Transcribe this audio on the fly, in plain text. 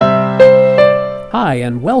Hi,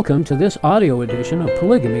 and welcome to this audio edition of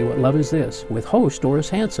Polygamy, What Love Is This? With host Doris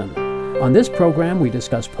Hanson. On this program, we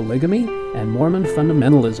discuss polygamy and Mormon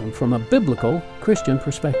fundamentalism from a biblical Christian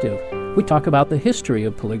perspective. We talk about the history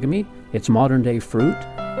of polygamy, its modern-day fruit,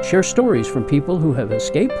 share stories from people who have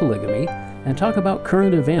escaped polygamy, and talk about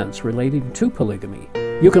current events relating to polygamy.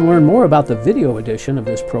 You can learn more about the video edition of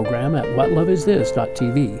this program at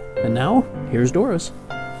whatloveisthis.tv. And now, here's Doris.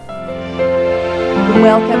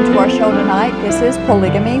 Welcome to our show tonight. This is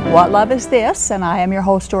Polygamy, What Love Is This? And I am your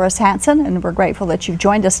host, Doris Hanson, and we're grateful that you've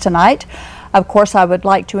joined us tonight. Of course, I would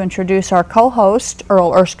like to introduce our co-host,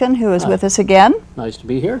 Earl Erskine, who is with us again. Nice to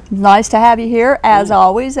be here. Nice to have you here, as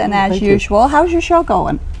always, and as usual. How's your show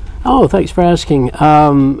going? Oh, thanks for asking.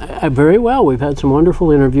 Very well. We've had some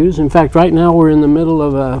wonderful interviews. In fact, right now we're in the middle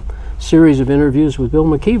of a series of interviews with Bill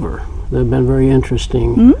McKeever. They've been very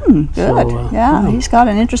interesting. Good. So, he's got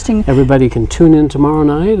an interesting... Everybody can tune in tomorrow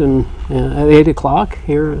night and at 8 o'clock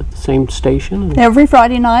here at the same station. Every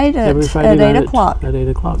Friday night at 8 o'clock. At 8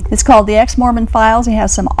 o'clock. It's called The Ex-Mormon Files. He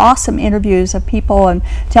has some awesome interviews of people and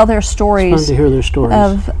tell their stories. It's fun to hear their stories.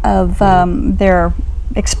 Of their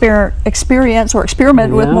experience or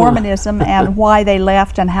experiment with Mormonism and why they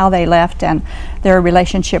left and how they left and their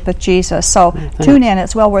relationship with Jesus. So tune in,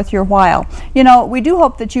 it's well worth your while. You know, we do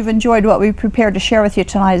hope that you've enjoyed what we prepared to share with you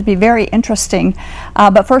tonight. It'll be very interesting.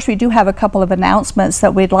 But first we do have a couple of announcements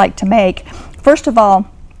that we'd like to make. First of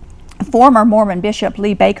all, former Mormon Bishop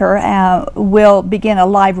Lee Baker will begin a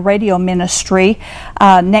live radio ministry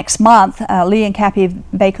next month. Lee and Kathy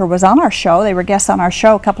Baker was on our show. They were guests on our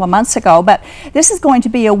show a couple of months ago. But this is going to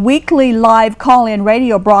be a weekly live call-in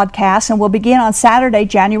radio broadcast and will begin on Saturday,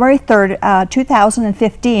 January 3rd,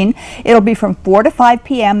 2015. It'll be from 4 to 5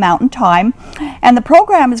 p.m. Mountain Time. And the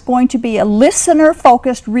program is going to be a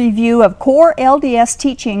listener-focused review of core LDS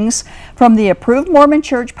teachings from the approved Mormon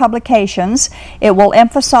Church publications. It will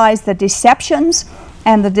emphasize the deceptions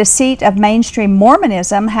and the deceit of mainstream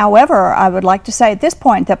Mormonism. However, I would like to say at this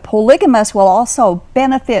point that polygamists will also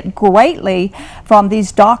benefit greatly from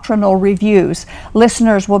these doctrinal reviews.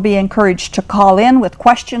 Listeners will be encouraged to call in with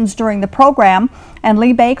questions during the program, and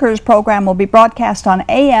Lee Baker's program will be broadcast on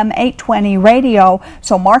AM 820 radio,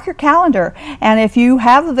 so mark your calendar. And if you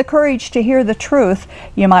have the courage to hear the truth,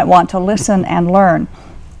 you might want to listen and learn.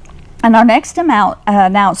 And our next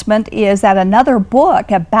announcement is that another book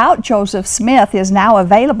about Joseph Smith is now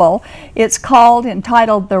available. It's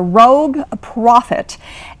entitled The Rogue Prophet,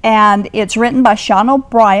 and it's written by Sean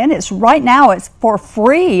O'Brien. It's for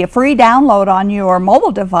free, a free download on your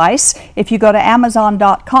mobile device. If you go to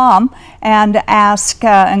Amazon.com and ask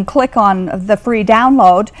and click on the free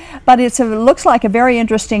download, but it looks like a very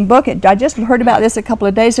interesting book. I just heard about this a couple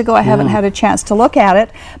of days ago. I haven't had a chance to look at it,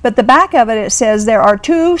 but the back of it says there are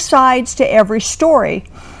two sides to every story.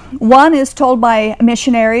 One is told by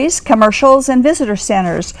missionaries, commercials, and visitor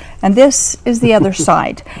centers, and this is the other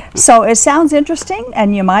side. So it sounds interesting,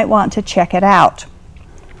 and you might want to check it out.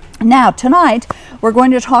 Now, tonight, we're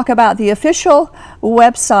going to talk about the official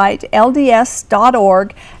website,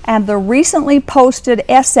 lds.org, and the recently posted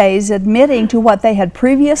essays admitting to what they had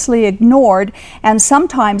previously ignored and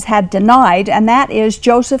sometimes had denied, and that is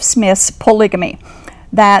Joseph Smith's polygamy.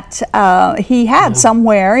 That he had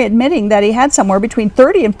somewhere, admitting that he had somewhere between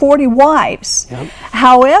 30 and 40 wives.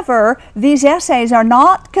 However, these essays are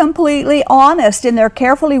not completely honest in their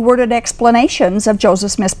carefully worded explanations of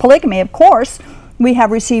Joseph Smith's polygamy. Of course, we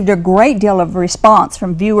have received a great deal of response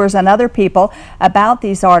from viewers and other people about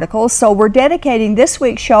these articles, so we're dedicating this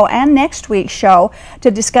week's show and next week's show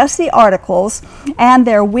to discuss the articles and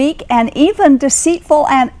their weak and even deceitful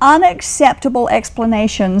and unacceptable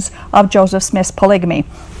explanations of Joseph Smith's polygamy.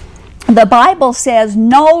 The Bible says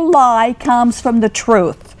no lie comes from the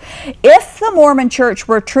truth. If the Mormon Church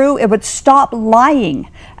were true, it would stop lying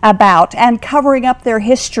about and covering up their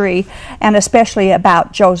history, and especially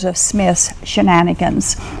about Joseph Smith's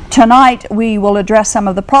shenanigans. Tonight, we will address some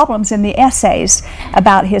of the problems in the essays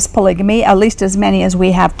about his polygamy, at least as many as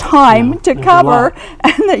we have time to cover.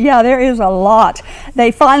 There is a lot.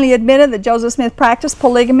 They finally admitted that Joseph Smith practiced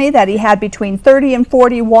polygamy, that he had between 30 and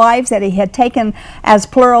 40 wives, that he had taken as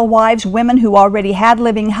plural wives women who already had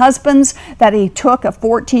living husbands, that he took a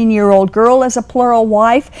 14-year-old girl as a plural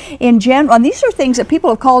wife. In general, and these are things that people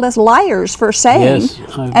have called us liars for saying. Yes,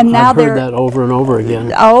 I've heard that over and over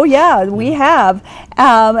again. Oh yeah, we have.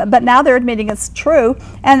 But now they're admitting it's true.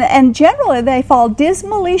 And generally they fall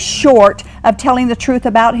dismally short of telling the truth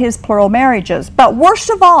about his plural marriages. But worst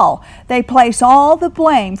of all, they place all the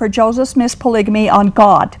blame for Joseph Smith's polygamy on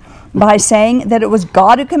God. by saying that it was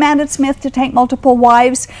God who commanded Smith to take multiple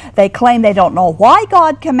wives. They claim they don't know why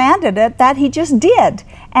God commanded it, that he just did.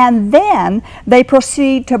 And then they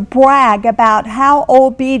proceed to brag about how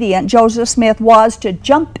obedient Joseph Smith was to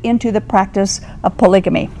jump into the practice of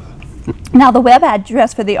polygamy. Now, the web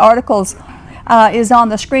address for the articles is on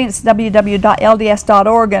the screen. It's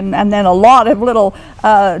www.lds.org, and then a lot of little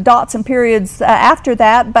dots and periods after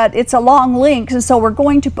that, but it's a long link, and so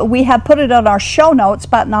we have put it on our show notes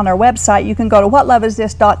button on our website. You can go to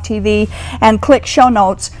whatloveisthis.tv and click show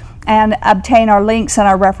notes and obtain our links and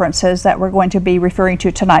our references that we're going to be referring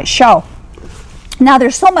to tonight's show. Now,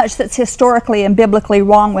 there's so much that's historically and biblically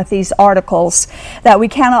wrong with these articles that we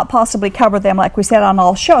cannot possibly cover them like we said on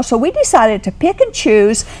all shows. So we decided to pick and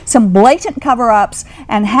choose some blatant cover-ups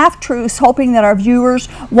and half-truths, hoping that our viewers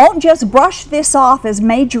won't just brush this off as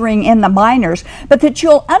majoring in the minors, but that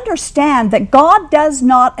you'll understand that God does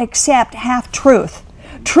not accept half-truth.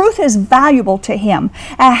 Truth is valuable to him.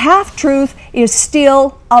 A half-truth is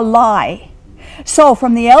still a lie. So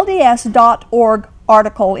from the LDS.org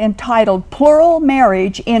article entitled Plural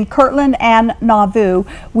Marriage in Kirtland and Nauvoo,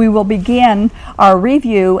 we will begin our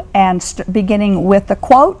review and beginning with the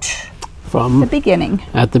quote from the beginning.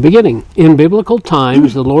 At the beginning, in biblical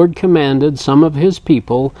times, the Lord commanded some of his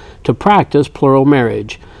people to practice plural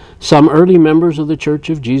marriage. Some early members of the Church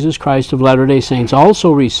of Jesus Christ of Latter-day Saints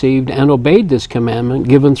also received and obeyed this commandment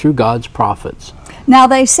given through God's prophets. Now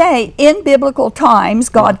they say, in biblical times,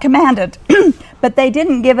 God commanded, but they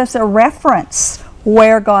didn't give us a reference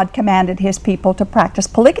where God commanded his people to practice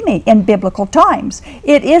polygamy in biblical times.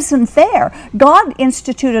 It isn't there. God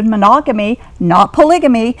instituted monogamy, not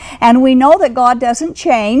polygamy, and we know that God doesn't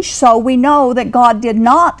change, so we know that God did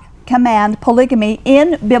not command polygamy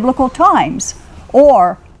in biblical times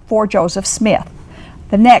or for Joseph Smith.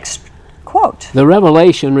 The next quote. The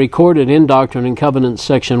revelation recorded in Doctrine and Covenants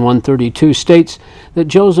section 132 states that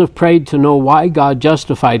Joseph prayed to know why God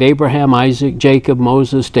justified Abraham, Isaac, Jacob,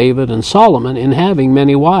 Moses, David, and Solomon in having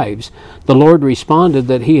many wives. The Lord responded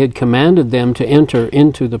that he had commanded them to enter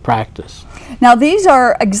into the practice. Now these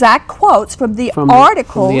are exact quotes from the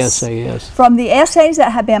articles, from the essays. From the essays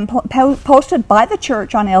that have been posted by the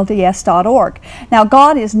church on LDS.org. Now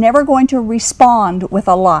God is never going to respond with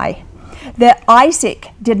a lie. That Isaac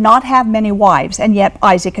did not have many wives, and yet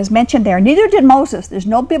Isaac is mentioned there. Neither did Moses. There's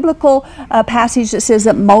no biblical passage that says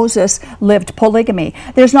that Moses lived polygamy.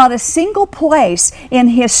 There's not a single place in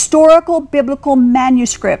historical biblical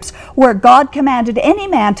manuscripts where God commanded any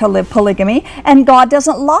man to live polygamy, and God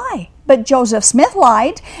doesn't lie. But Joseph Smith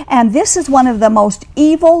lied, and this is one of the most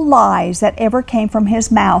evil lies that ever came from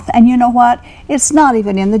his mouth. And you know what? It's not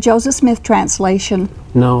even in the Joseph Smith translation.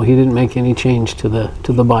 No, he didn't make any change to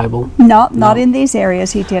the Bible. No, not in these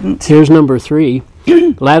areas he didn't. Here's number 3.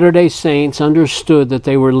 Latter-day Saints understood that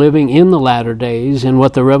they were living in the latter days in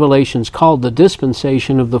what the Revelations called the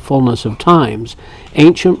dispensation of the fullness of times.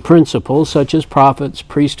 Ancient principles such as prophets,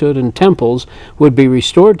 priesthood, and temples would be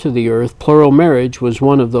restored to the earth. Plural marriage was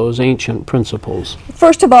one of those ancient principles.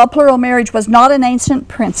 First of all, plural marriage was not an ancient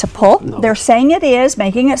principle. No. They're saying it is,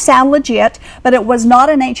 making it sound legit, but it was not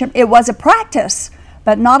an ancient, it was a practice,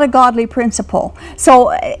 but not a godly principle.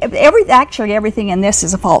 So actually everything in this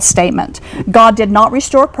is a false statement. God did not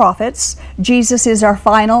restore prophets. Jesus is our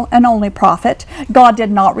final and only prophet. God did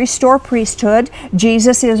not restore priesthood.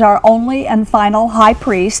 Jesus is our only and final high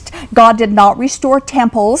priest. God did not restore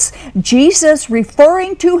temples. Jesus,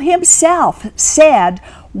 referring to himself, said,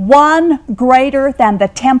 one greater than the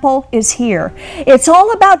temple is here. It's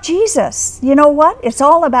all about Jesus. You know what? It's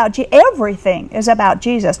all about everything is about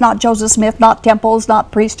Jesus. Not Joseph Smith, not temples, not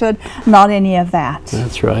priesthood, not any of that.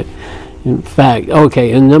 That's right. In fact,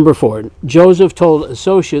 okay, and number 4, Joseph told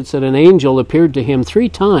associates that an angel appeared to him 3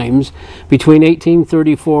 times between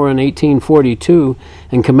 1834 and 1842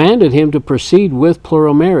 and commanded him to proceed with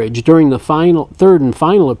plural marriage. During the third and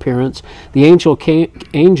final appearance, the angel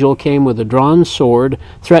came with a drawn sword,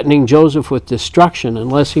 threatening Joseph with destruction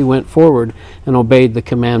unless he went forward and obeyed the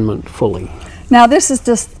commandment fully. Now this is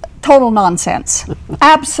just total nonsense.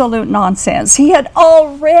 Absolute nonsense. He had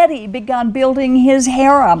already begun building his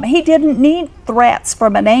harem. He didn't need threats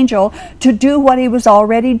from an angel to do what he was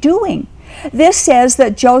already doing. This says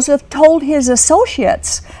that Joseph told his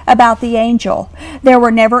associates about the angel. There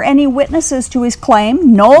were never any witnesses to his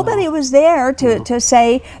claim. Nobody was there to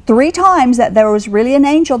say 3 times that there was really an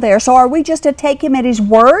angel there. So are we just to take him at his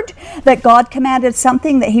word that God commanded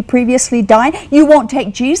something that he previously done? You won't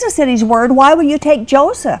take Jesus at his word. Why will you take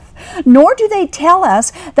Joseph? Nor do they tell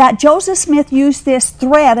us that Joseph Smith used this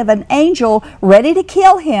threat of an angel ready to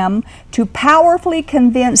kill him to powerfully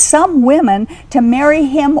convince some women to marry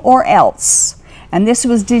him or else. And this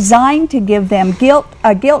was designed to give them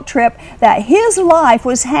a guilt trip that his life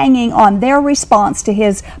was hanging on their response to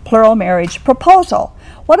his plural marriage proposal.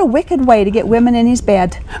 What a wicked way to get women in his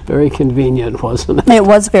bed. Very convenient, wasn't it? It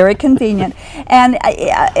was very convenient. And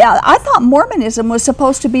I thought Mormonism was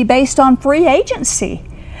supposed to be based on free agency.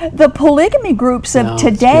 The polygamy groups of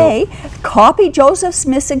today copy Joseph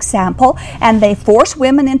Smith's example, and they force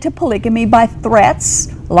women into polygamy by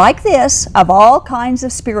threats like this of all kinds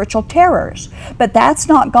of spiritual terrors. But that's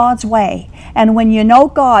not God's way. And when you know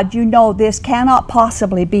God, you know this cannot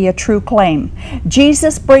possibly be a true claim.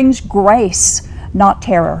 Jesus brings grace, not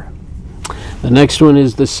terror. The next one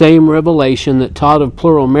is the same revelation that taught of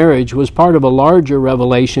plural marriage was part of a larger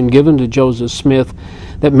revelation given to Joseph Smith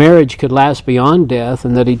that marriage could last beyond death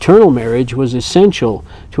and that eternal marriage was essential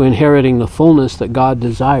to inheriting the fullness that God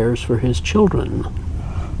desires for his children.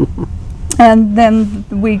 And then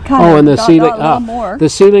we kind of got a little more. The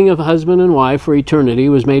sealing of husband and wife for eternity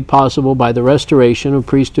was made possible by the restoration of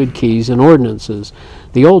priesthood keys and ordinances.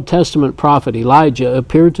 The Old Testament prophet Elijah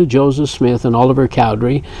appeared to Joseph Smith and Oliver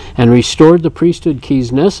Cowdery and restored the priesthood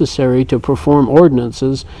keys necessary to perform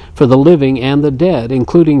ordinances for the living and the dead,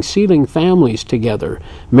 including sealing families together.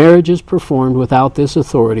 Marriages performed without this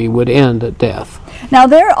authority would end at death. Now,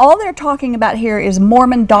 all they're talking about here is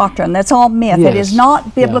Mormon doctrine. That's all myth. Yes. It is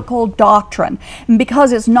not biblical doctrine. And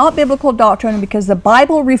because it's not biblical doctrine, and because the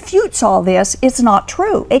Bible refutes all this, it's not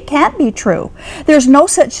true. It can't be true. There's no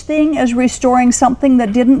such thing as restoring something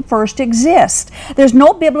that didn't first exist. There's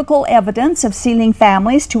no biblical evidence of sealing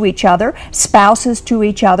families to each other, spouses to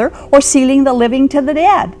each other, or sealing the living to the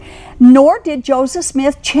dead. Nor did Joseph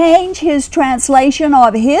Smith change his translation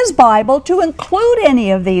of his Bible to include any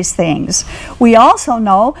of these things. We also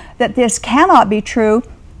know that this cannot be true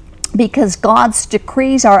because God's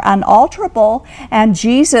decrees are unalterable, and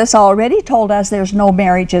Jesus already told us there's no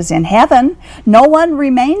marriages in heaven. No one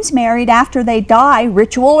remains married after they die,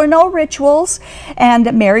 ritual or no rituals,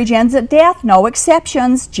 and marriage ends at death, no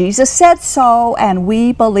exceptions. Jesus said so, and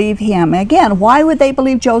we believe him. Again, why would they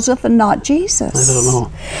believe Joseph and not Jesus? I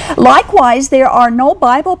don't know. Likewise, there are no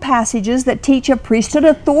Bible passages that teach a priesthood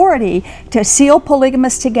authority to seal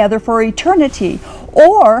polygamists together for eternity,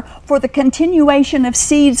 or for the continuation of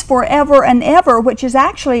seeds forever and ever, which is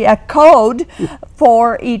actually a code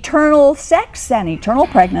for eternal sex and eternal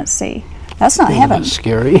pregnancy. That's not heaven. That's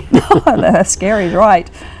scary. That's scary, right.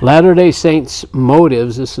 Latter-day Saints'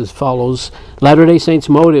 motives, this is follows, Latter-day Saints'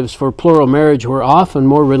 motives for plural marriage were often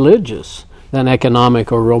more religious than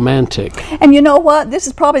economic or romantic. And you know what? This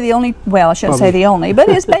is probably the only, well, I shouldn't say the only, but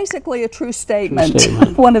it's basically a true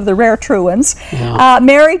statement. One of the rare true ones. Yeah.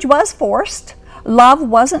 Marriage was forced. Love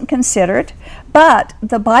wasn't considered, but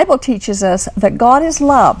the Bible teaches us that God is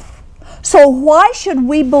love. So why should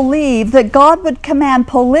we believe that God would command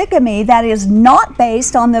polygamy that is not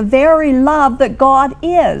based on the very love that God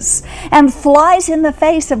is and flies in the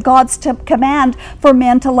face of God's command for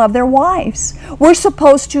men to love their wives? We're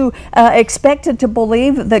supposed to expected to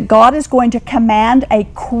believe that God is going to command a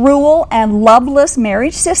cruel and loveless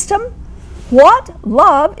marriage system? What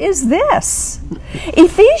love is this?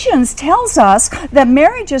 Ephesians tells us that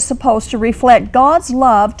marriage is supposed to reflect God's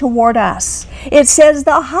love toward us. It says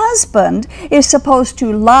the husband is supposed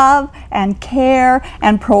to love and care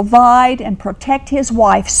and provide and protect his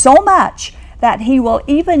wife so much that he will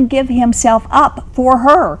even give himself up for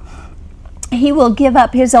her. He will give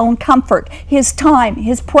up his own comfort, his time,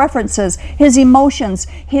 his preferences, his emotions,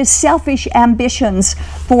 his selfish ambitions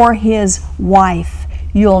for his wife.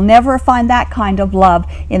 You'll never find that kind of love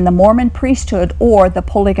in the Mormon priesthood or the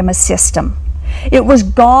polygamous system. It was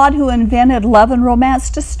God who invented love and romance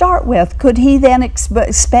to start with. Could he then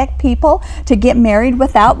expect people to get married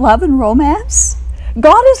without love and romance?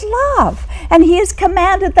 God is love, and he has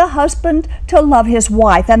commanded the husband to love his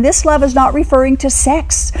wife. And this love is not referring to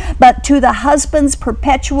sex, but to the husband's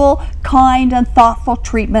perpetual, kind, and thoughtful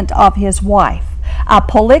treatment of his wife. A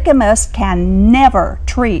polygamist can never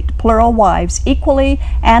treat plural wives equally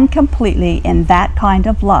and completely in that kind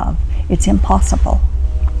of love. It's impossible.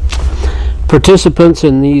 Participants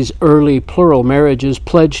in these early plural marriages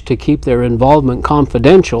pledged to keep their involvement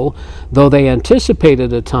confidential, though they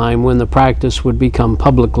anticipated a time when the practice would become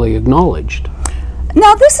publicly acknowledged.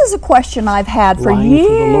 Now, this is a question I've had for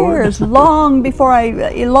years, long before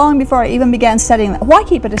I even began studying that. Why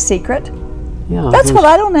keep it a secret? Yeah, that's what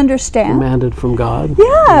I don't understand. Commanded from God.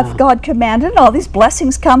 Yeah, if God commanded, all these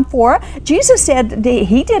blessings come for it. Jesus said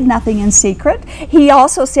he did nothing in secret. He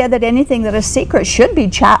also said that anything that is secret should be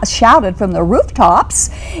shouted from the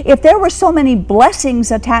rooftops. If there were so many blessings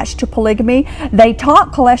attached to polygamy, they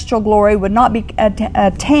taught celestial glory would not be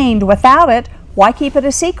attained without it. Why keep it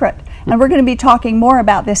a secret? And we're going to be talking more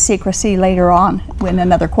about this secrecy later on in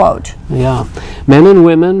another quote. Yeah. Men and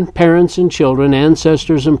women, parents and children,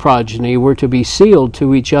 ancestors and progeny were to be sealed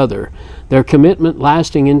to each other, their commitment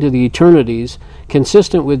lasting into the eternities,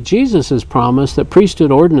 consistent with Jesus' promise that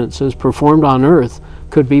priesthood ordinances performed on earth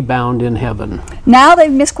could be bound in heaven. Now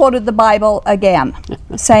they've misquoted the Bible again,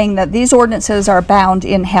 saying that these ordinances are bound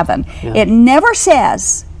in heaven. Yeah. It never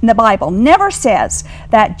says, the Bible never says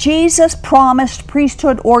that Jesus promised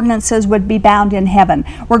priesthood ordinances would be bound in heaven.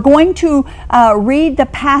 We're going to read the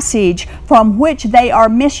passage from which they are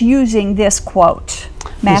misusing this quote.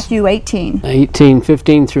 Matthew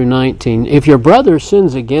 15 through 19. If your brother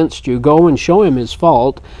sins against you, go and show him his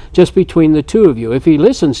fault, just between the two of you. If he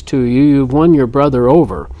listens to you, you've won your brother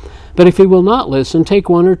over. But if he will not listen, take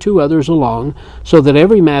one or two others along, so that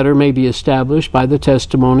every matter may be established by the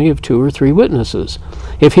testimony of 2 or 3 witnesses.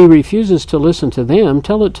 If he refuses to listen to them,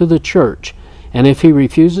 tell it to the church. And if he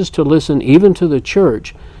refuses to listen even to the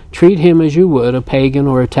church, treat him as you would a pagan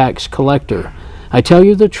or a tax collector. I tell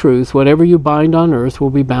you the truth, whatever you bind on earth will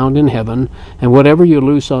be bound in heaven, and whatever you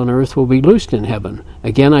loose on earth will be loosed in heaven.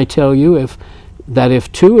 Again, I tell you, if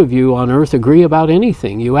 2 of you on earth agree about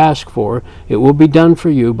anything you ask for, it will be done for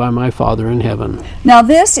you by my Father in heaven. Now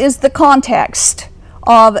this is the context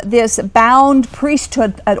of this bound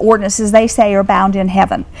priesthood ordinances they say are bound in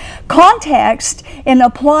heaven. Context in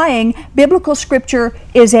applying biblical scripture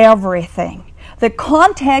is everything. The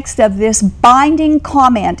context of this binding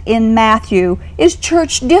comment in Matthew is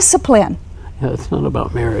church discipline. Yeah, it's not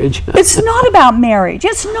about marriage. It's not about marriage.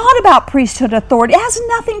 It's not about priesthood authority. It has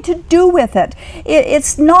nothing to do with it.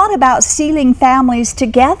 It's not about sealing families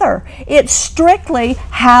together. It's strictly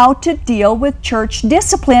how to deal with church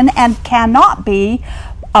discipline and cannot be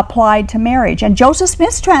applied to marriage. And Joseph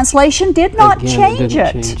Smith's translation did not change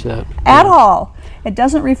it at all. It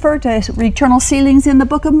doesn't refer to eternal sealings in the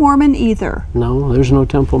Book of Mormon either. No, there's no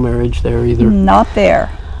temple marriage there either. Not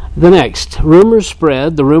there. The next, rumors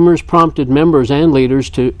spread. The rumors prompted members and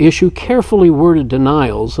leaders to issue carefully worded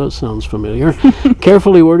denials. That sounds familiar.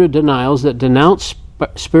 Carefully worded denials that denounced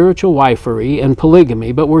spiritual wifery and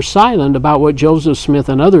polygamy, but were silent about what Joseph Smith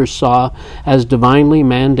and others saw as divinely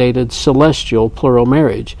mandated celestial plural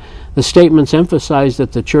marriage. The statements emphasized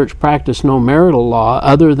that the church practiced no marital law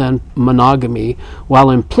other than monogamy, while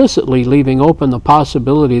implicitly leaving open the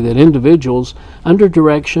possibility that individuals, under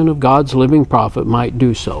direction of God's living prophet, might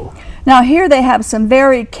do so. Now here they have some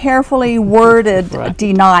very carefully worded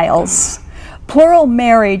denials. Plural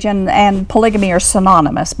marriage and polygamy are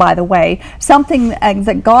synonymous, by the way. Something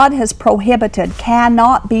that God has prohibited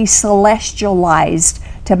cannot be celestialized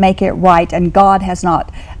to make it right, and God has not.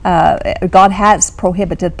 God has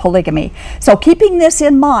prohibited polygamy. So keeping this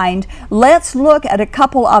in mind, let's look at a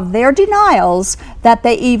couple of their denials that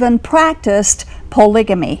they even practiced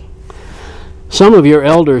polygamy. Some of your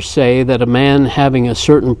elders say that a man having a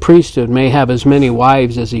certain priesthood may have as many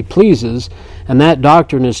wives as he pleases, and that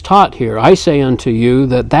doctrine is taught here. I say unto you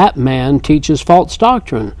that man teaches false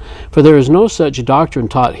doctrine, for there is no such doctrine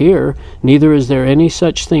taught here, neither is there any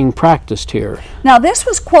such thing practiced here. Now this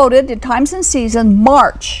was quoted in Times and Season,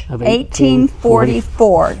 March of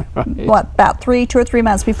 1844. Right. What, about 2 or 3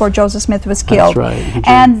 months before Joseph Smith was killed. That's right.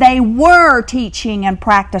 And they were teaching and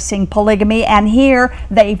practicing polygamy, and here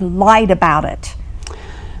they've lied about it.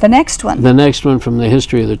 The next one. The next one from the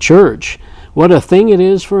history of the church. What a thing it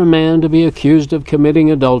is for a man to be accused of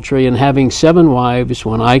committing adultery and having 7 wives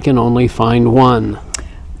when I can only find one.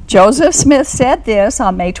 Joseph Smith said this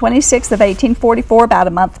on May 26th of 1844, about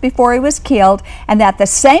a month before he was killed, and at the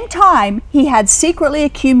same time he had secretly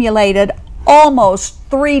accumulated almost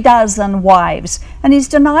 36 wives, and he's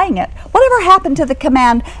denying it. Whatever happened to the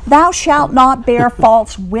command, thou shalt not bear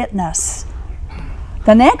false witness?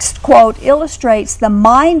 The next quote illustrates the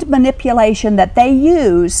mind manipulation that they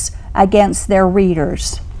use against their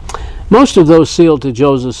readers. Most of those sealed to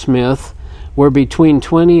Joseph Smith were between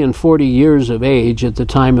 20 and 40 years of age at the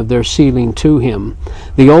time of their sealing to him.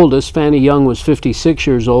 The oldest, Fanny Young, was 56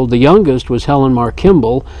 years old. The youngest was Helen Mar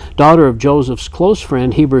Kimball, daughter of Joseph's close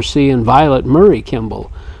friend Heber C. and Violet Murray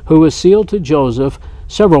Kimball, who was sealed to Joseph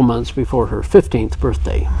several months before her 15th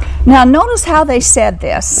birthday. Now notice how they said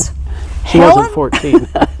this. She wasn't 14.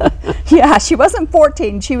 Yeah, she wasn't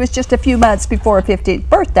 14. She was just a few months before her 15th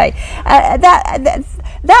birthday.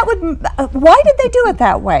 That would. Why did they do it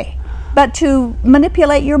that way? But to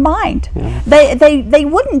manipulate your mind. Yeah. They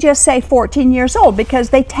wouldn't just say 14 years old,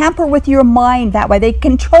 because they tamper with your mind that way. They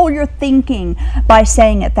control your thinking by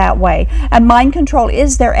saying it that way. And mind control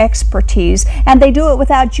is their expertise, and they do it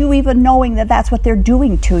without you even knowing that that's what they're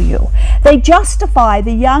doing to you. They justify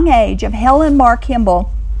the young age of Helen Mar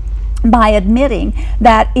Kimball by admitting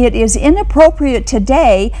that it is inappropriate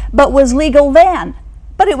today but was legal then.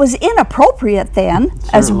 But it was inappropriate then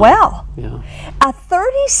as well. Yeah. A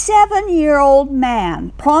 37-year-old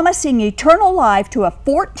man promising eternal life to a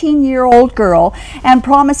 14-year-old girl and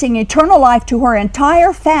promising eternal life to her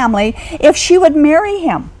entire family if she would marry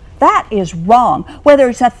him. That is wrong. Whether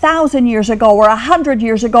it's 1,000 years ago or 100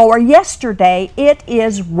 years ago or yesterday, it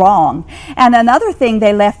is wrong. And another thing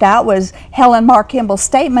they left out was Helen Mar Kimball's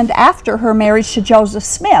statement after her marriage to Joseph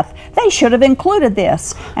Smith. They should have included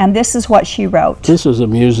this. And this is what she wrote. This was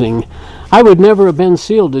amusing. I would never have been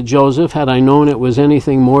sealed to Joseph had I known it was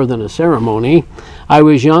anything more than a ceremony. I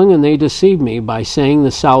was young and they deceived me by saying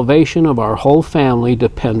the salvation of our whole family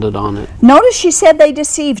depended on it. Notice she said they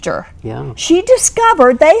deceived her. Yeah. She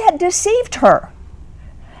discovered they had deceived her.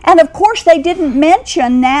 And of course they didn't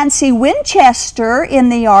mention Nancy Winchester in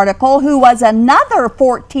the article, who was another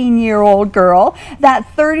 14-year-old girl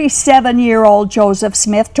that 37-year-old Joseph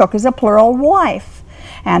Smith took as a plural wife.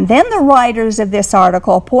 And then the writers of this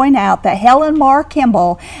article point out that Helen Mar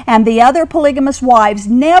Kimball and the other polygamous wives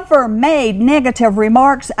never made negative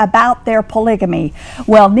remarks about their polygamy.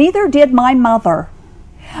 Well, neither did my mother.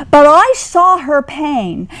 But I saw her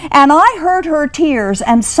pain, and I heard her tears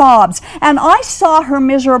and sobs, and I saw her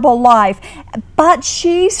miserable life. But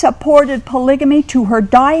she supported polygamy to her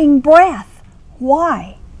dying breath.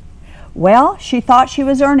 Why? Well, she thought she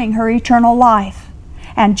was earning her eternal life.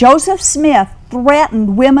 And Joseph Smith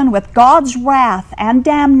threatened women with God's wrath and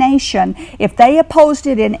damnation if they opposed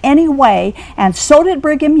it in any way, and so did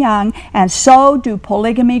Brigham Young, and so do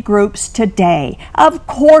polygamy groups today. Of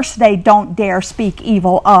course they don't dare speak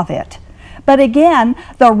evil of it. But again,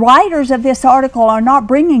 the writers of this article are not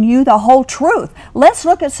bringing you the whole truth. Let's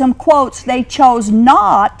look at some quotes they chose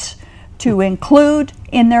not to include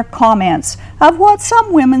in their comments of what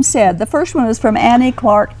some women said. The first one is from Annie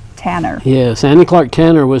Clark Tanner. Yes, Annie Clark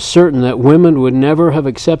Tanner was certain that women would never have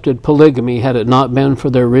accepted polygamy had it not been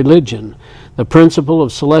for their religion. The principle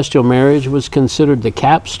of celestial marriage was considered the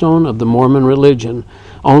capstone of the Mormon religion.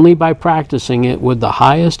 Only by practicing it would the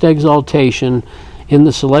highest exaltation in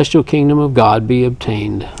the celestial kingdom of God be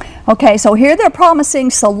obtained. Okay, so here they're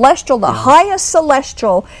promising celestial, the highest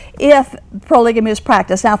celestial, if polygamy is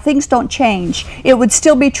practiced. Now, things don't change. It would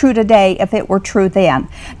still be true today if it were true then.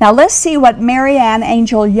 Now, let's see what Mary Ann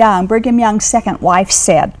Angel Young, Brigham Young's second wife,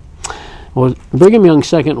 said. Well, Brigham Young's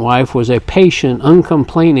second wife was a patient,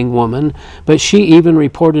 uncomplaining woman, but she even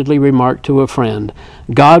reportedly remarked to a friend,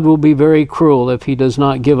 "God will be very cruel if he does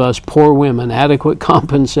not give us poor women adequate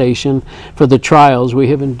compensation for the trials we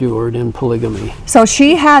have endured in polygamy." So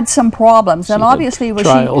she had some problems, and obviously was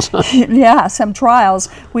trials. Yeah, some trials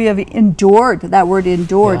we have endured. That word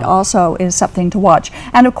endured also is something to watch.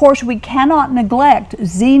 And of course, we cannot neglect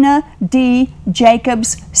Zena D.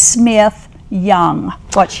 Jacobs Smith Young,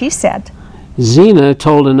 what she said. Zena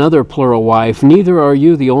told another plural wife, "Neither are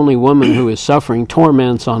you the only woman who is suffering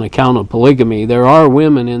torments on account of polygamy. There are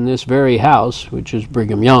women in this very house," which is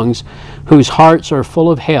Brigham Young's, "whose hearts are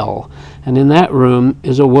full of hell. And in that room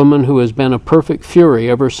is a woman who has been a perfect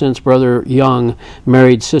fury ever since Brother Young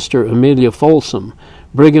married Sister Amelia Folsom.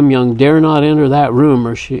 Brigham Young dare not enter that room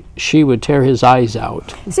or she would tear his eyes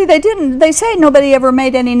out." See, they say nobody ever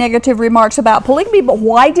made any negative remarks about polygamy, but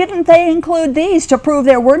why didn't they include these to prove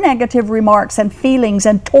there were negative remarks and feelings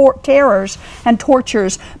and terrors and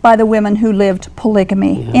tortures by the women who lived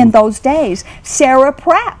polygamy in those days? Sarah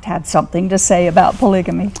Pratt had something to say about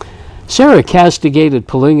polygamy. Sarah castigated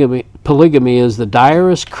polygamy as the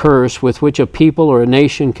direst curse with which a people or a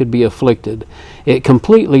nation could be afflicted. It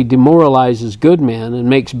completely demoralizes good men and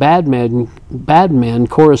makes bad men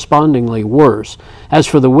correspondingly worse. As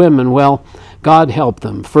for the women, well, God help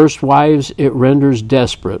them. First wives it renders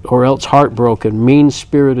desperate, or else heartbroken,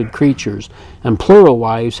 mean-spirited creatures, and plural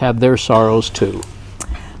wives have their sorrows too.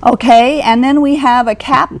 Okay, and then we have a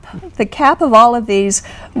cap. The cap of all of these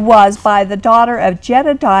was by the daughter of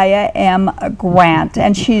Jedediah M. Grant,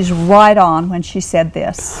 and she's right on when she said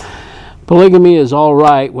this. Polygamy is all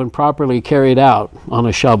right when properly carried out on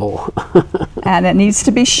a shovel. And it needs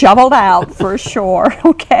to be shoveled out for sure.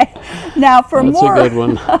 Okay, now for That's more. a good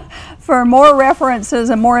one. For more references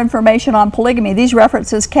and more information on polygamy, these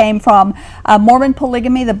references came from Mormon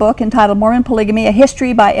Polygamy, the book entitled Mormon Polygamy, A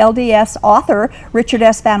History by LDS author Richard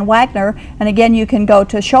S. Van Wagner. And again, you can go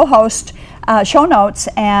to show notes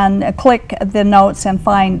and click the notes and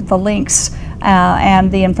find the links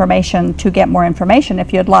and the information to get more information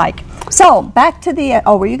if you'd like. So back to the,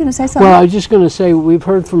 were you going to say something? Well, I was just going to say we've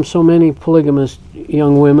heard from so many polygamous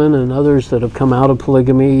young women and others that have come out of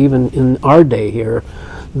polygamy, even in our day here,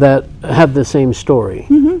 that have the same story.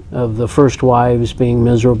 Mm-hmm. of the first wives being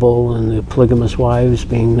miserable and the polygamous wives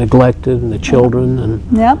being neglected and the children.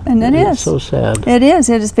 And yep, and it is. It's so sad. It is.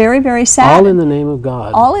 It is very, very sad. All in the name of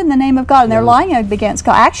God. All in the name of God. And they're lying against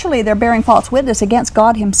God. Actually, they're bearing false witness against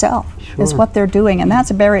God himself. Sure. Is what they're doing. And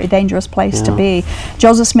that's a very dangerous place to be.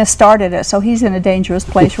 Joseph Smith started it, so he's in a dangerous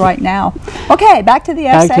place right now. Okay, back to the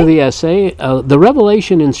essay. Back to the essay. The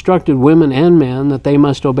revelation instructed women and men that they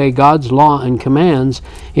must obey God's law and commands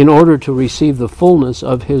in order to receive the fullness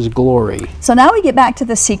of his glory. So now we get back to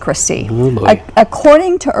the secrecy. Oh boy.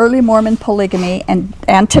 According to early Mormon polygamy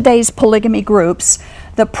and today's polygamy groups,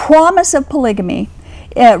 the promise of polygamy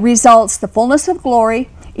results the fullness of glory,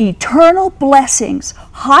 eternal blessings,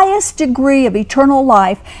 highest degree of eternal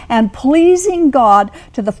life, and pleasing God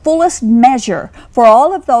to the fullest measure for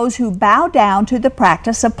all of those who bow down to the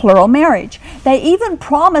practice of plural marriage. They even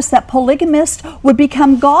promised that polygamists would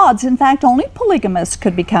become gods. In fact, only polygamists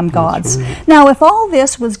could become gods. Right. Now, if all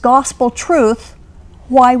this was gospel truth,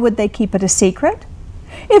 why would they keep it a secret?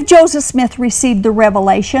 If Joseph Smith received the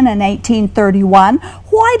revelation in 1831,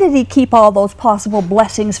 why did he keep all those possible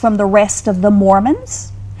blessings from the rest of the Mormons?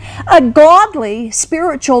 A godly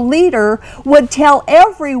spiritual leader would tell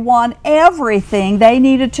everyone everything they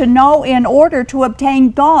needed to know in order to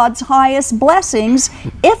obtain God's highest blessings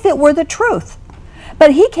if it were the truth.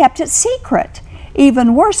 But he kept it secret.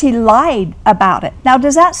 Even worse, he lied about it. Now,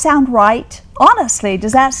 does that sound right? Honestly,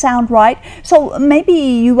 does that sound right? So maybe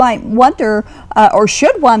you might wonder or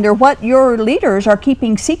should wonder what your leaders are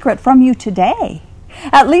keeping secret from you today.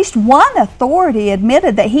 At least one authority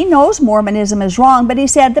admitted that he knows Mormonism is wrong, but he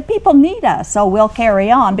said the people need us, so we'll carry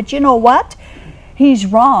on. But you know what? He's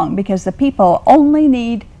wrong because the people only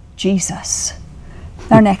need Jesus.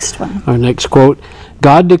 Our next one. Our next quote.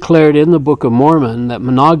 God declared in the Book of Mormon that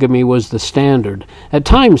monogamy was the standard. At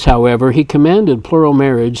times, however, he commanded plural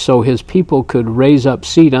marriage so his people could raise up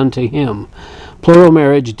seed unto him. Plural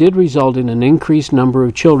marriage did result in an increased number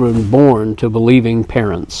of children born to believing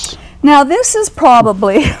parents. Now, this is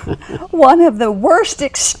probably one of the worst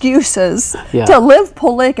excuses to live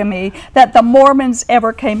polygamy that the Mormons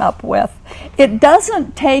ever came up with. It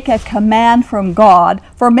doesn't take a command from God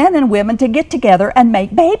for men and women to get together and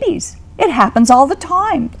make babies. It happens all the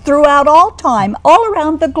time, throughout all time, all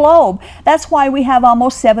around the globe. That's why we have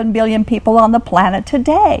almost 7 billion people on the planet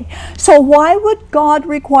today. So why would God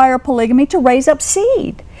require polygamy to raise up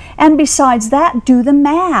seed? And besides that, do the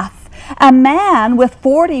math. A man with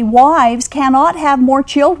 40 wives cannot have more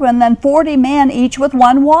children than 40 men, each with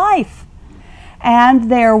one wife.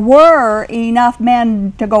 And there were enough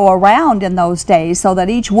men to go around in those days so that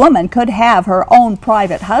each woman could have her own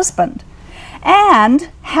private husband. And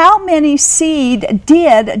how many seed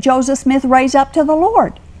did Joseph Smith raise up to the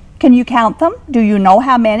Lord? Can you count them? Do you know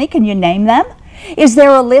how many? Can you name them? Is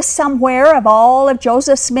there a list somewhere of all of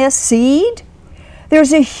Joseph Smith's seed?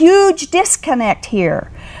 There's a huge disconnect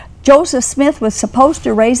here. Joseph Smith was supposed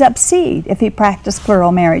to raise up seed if he practiced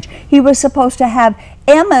plural marriage. He was supposed to have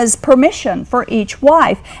Emma's permission for each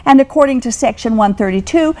wife. And according to Section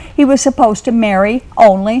 132, he was supposed to marry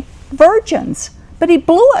only virgins. But he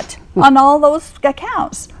blew it on all those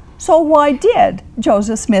accounts. So why did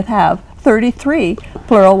Joseph Smith have 33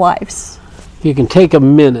 plural wives? You can take a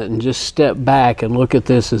minute and just step back and look at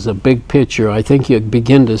this as a big picture. I think you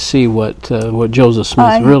begin to see what Joseph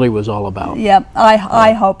Smith really was all about. Yep,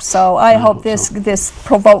 I hope so. I hope this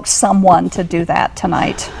provokes someone to do that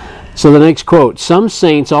tonight. So the next quote, some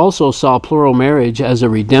saints also saw plural marriage as a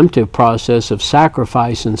redemptive process of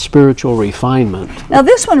sacrifice and spiritual refinement. Now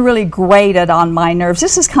this one really grated on my nerves.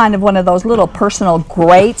 This is kind of one of those little personal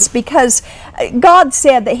grates because God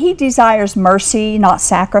said that he desires mercy, not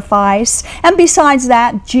sacrifice. And besides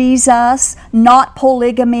that, Jesus, not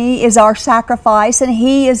polygamy, is our sacrifice and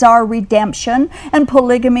he is our redemption. And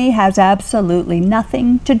polygamy has absolutely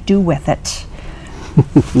nothing to do with it.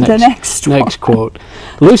 Next quote.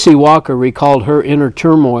 Lucy Walker recalled her inner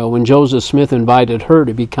turmoil when Joseph Smith invited her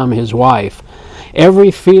to become his wife. Every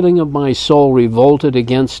feeling of my soul revolted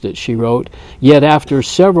against it, she wrote. Yet after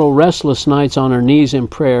several restless nights on her knees in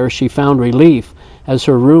prayer, she found relief as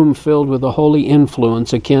her room filled with a holy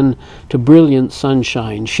influence akin to brilliant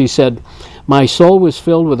sunshine. She said, my soul was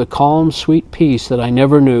filled with a calm, sweet peace that I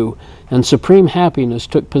never knew, and supreme happiness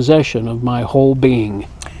took possession of my whole being.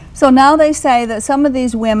 So now they say that some of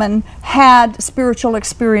these women had spiritual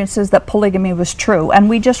experiences that polygamy was true. And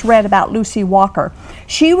we just read about Lucy Walker.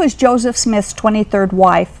 She was Joseph Smith's 23rd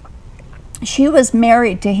wife. She was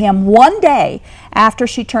married to him one day after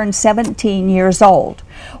she turned 17 years old.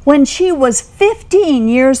 When she was 15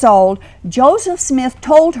 years old, Joseph Smith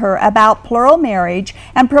told her about plural marriage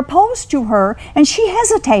and proposed to her, and she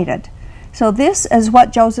hesitated. So this is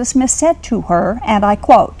what Joseph Smith said to her, and I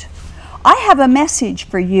quote, "I have a message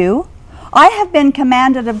for you. I have been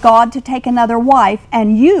commanded of God to take another wife,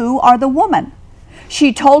 and you are the woman."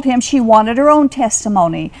 She told him she wanted her own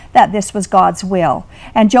testimony, that this was God's will.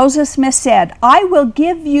 And Joseph Smith said, "I will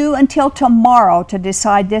give you until tomorrow to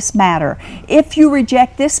decide this matter. If you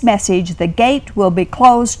reject this message, the gate will be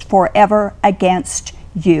closed forever against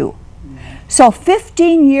you." So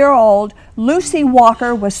 15-year-old Lucy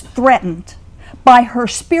Walker was threatened by her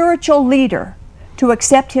spiritual leader to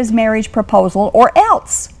accept his marriage proposal, or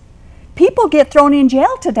else. People get thrown in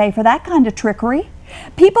jail today for that kind of trickery.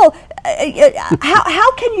 People,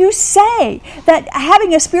 how can you say that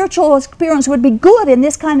having a spiritual experience would be good in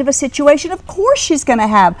this kind of a situation? Of course she's going to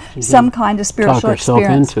have some kind of spiritual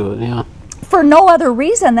experience. Talk herself into it, yeah. For no other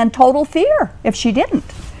reason than total fear if she didn't.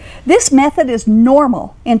 This method is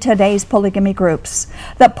normal in today's polygamy groups.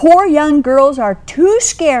 The poor young girls are too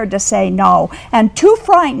scared to say no and too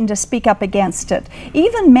frightened to speak up against it.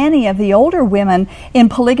 Even many of the older women in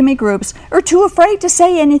polygamy groups are too afraid to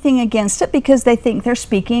say anything against it because they think they're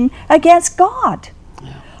speaking against God.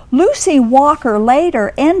 Lucy Walker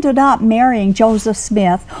later ended up marrying Joseph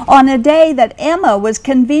Smith on a day that Emma was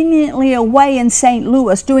conveniently away in St.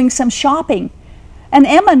 Louis doing some shopping. And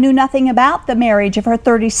Emma knew nothing about the marriage of her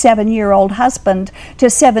 37-year-old husband to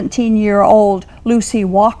 17-year-old Lucy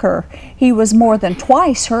Walker. He was more than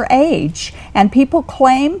twice her age. And people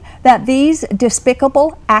claim that these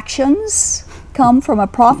despicable actions come from a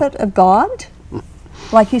prophet of God.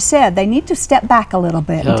 Like you said, they need to step back a little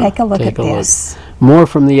bit and take a look at this. More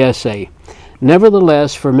from the essay.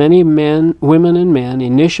 Nevertheless, for many men, women and men,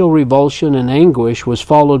 initial revulsion and anguish was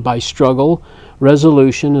followed by struggle,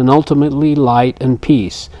 resolution, and ultimately light and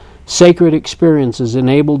peace. Sacred experiences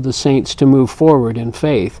enabled the saints to move forward in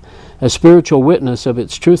faith. A spiritual witness of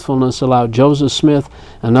its truthfulness allowed Joseph Smith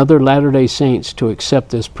and other Latter-day Saints to accept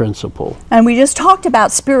this principle. And we just talked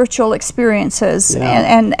about spiritual experiences,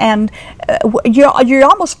 and you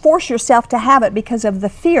almost force yourself to have it because of the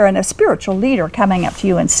fear and a spiritual leader coming up to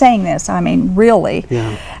you and saying this. I mean, really.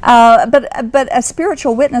 Yeah. But a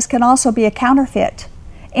spiritual witness can also be a counterfeit.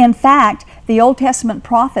 In fact, the Old Testament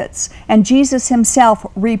prophets and Jesus himself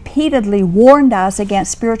repeatedly warned us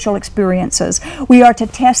against spiritual experiences. We are to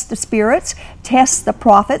test the spirits, test the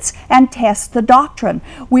prophets, and test the doctrine.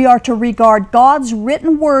 We are to regard God's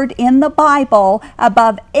written word in the Bible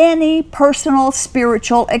above any personal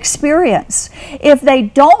spiritual experience. If they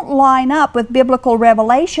don't line up with biblical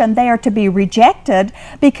revelation, they are to be rejected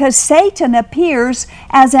because Satan appears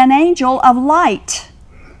as an angel of light,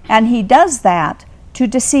 and he does that to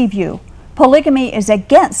deceive you. Polygamy is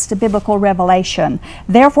against biblical revelation.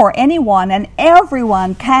 Therefore, anyone and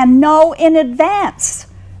everyone can know in advance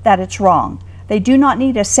that it's wrong. They do not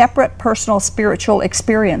need a separate personal spiritual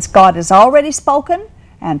experience. God has already spoken,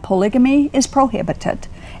 and polygamy is prohibited.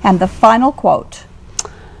 And the final quote.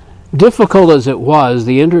 Difficult as it was,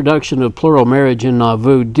 the introduction of plural marriage in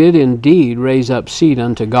Nauvoo did indeed raise up seed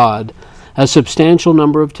unto God. A substantial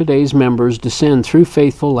number of today's members descend through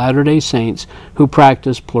faithful Latter-day Saints who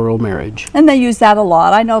practice plural marriage. And they use that a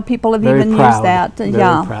lot. I know people have even used that. Very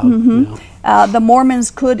proud. Yeah. The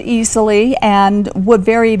Mormons could easily and would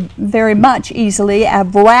very, very much easily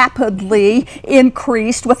have rapidly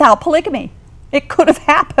increased without polygamy. It could have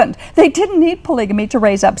happened. They didn't need polygamy to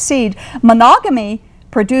raise up seed. Monogamy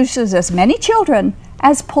produces as many children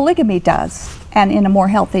as polygamy does, and in a more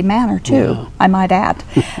healthy manner too, I might add.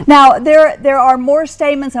 Now, there are more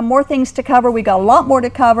statements and more things to cover. We got a lot more to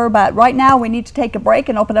cover, but right now we need to take a break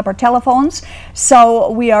and open up our telephones. So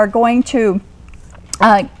we are going to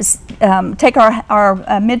take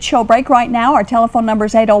our mid-show break right now. Our telephone number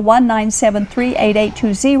is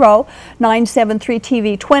 801-973-8820,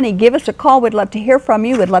 973-TV20. Give us a call. We'd love to hear from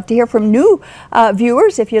you. We'd love to hear from new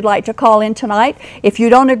viewers if you'd like to call in tonight. If you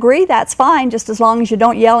don't agree, that's fine, just as long as you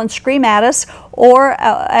don't yell and scream at us or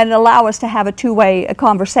and allow us to have a two-way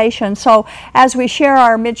conversation. So as we share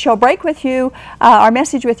our mid-show break with you, our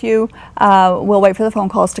message with you, we'll wait for the phone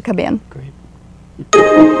calls to come in. Great.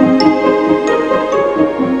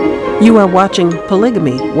 You are watching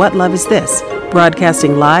Polygamy, What Love Is This?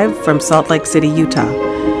 Broadcasting live from Salt Lake City, Utah.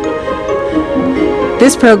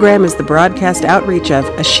 This program is the broadcast outreach of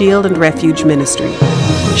a Shield and Refuge ministry.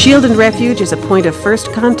 Shield and Refuge is a point of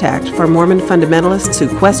first contact for Mormon fundamentalists who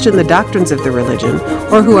question the doctrines of the religion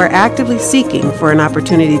or who are actively seeking for an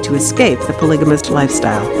opportunity to escape the polygamist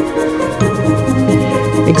lifestyle.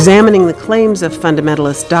 Examining the claims of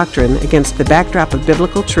fundamentalist doctrine against the backdrop of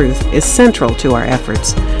biblical truth is central to our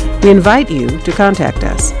efforts. We invite you to contact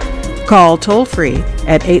us. Call toll-free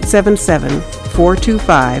at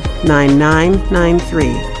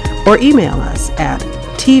 877-425-9993 or email us at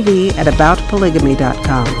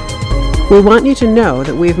tv@aboutpolygamy.com. We want you to know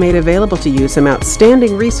that we've made available to you some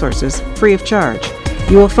outstanding resources free of charge.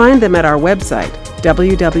 You will find them at our website,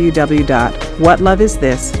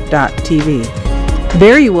 www.whatloveisthis.tv.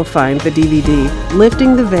 There you will find the DVD,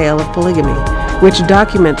 Lifting the Veil of Polygamy, which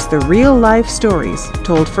documents the real-life stories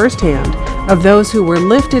told firsthand of those who were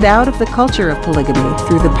lifted out of the culture of polygamy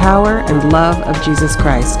through the power and love of Jesus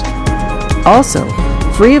Christ. Also,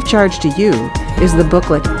 free of charge to you is the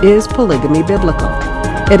booklet, Is Polygamy Biblical?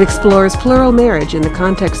 It explores plural marriage in the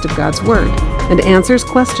context of God's Word and answers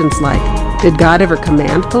questions like, did God ever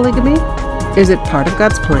command polygamy? Is it part of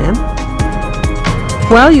God's plan?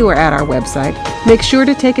 While you are at our website, make sure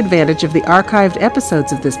to take advantage of the archived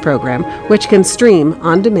episodes of this program, which can stream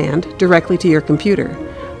on demand directly to your computer.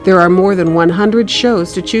 There are more than 100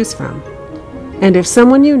 shows to choose from. And if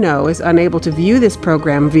someone you know is unable to view this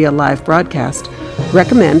program via live broadcast,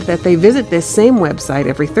 recommend that they visit this same website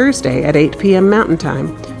every Thursday at 8 p.m. Mountain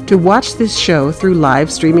Time to watch this show through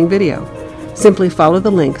live streaming video. Simply follow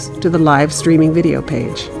the links to the live streaming video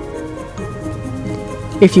page.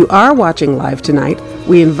 If you are watching live tonight,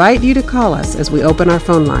 we invite you to call us as we open our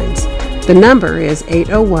phone lines. The number is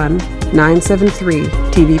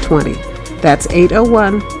 801-973-TV20. That's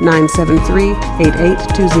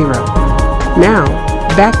 801-973-8820. Now,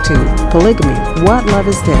 back to Polygamy, What Love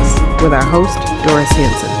Is This? With our host, Doris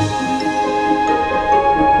Hanson.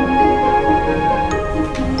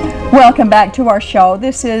 Welcome back to our show.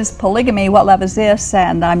 This is Polygamy, What Love Is This?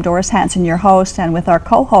 And I'm Doris Hanson, your host, and with our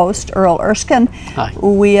co-host, Earl Erskine. Hi.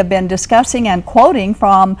 We have been discussing and quoting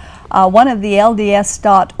from one of the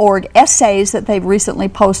LDS.org essays that they've recently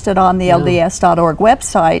posted on the LDS.org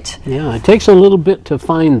website. Yeah, it takes a little bit to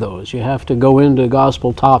find those. You have to go into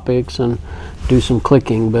gospel topics and do some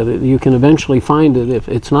clicking, but you can eventually find it. If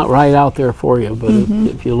it's not right out there for you, but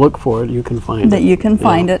if you look for it, you can find it. You can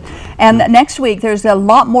find it. And next week, there's a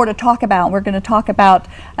lot more to talk about. We're going to talk about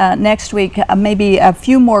next week maybe a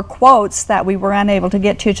few more quotes that we were unable to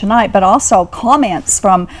get to tonight, but also comments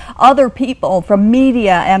from other people, from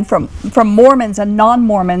media, and from Mormons and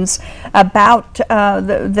non-Mormons about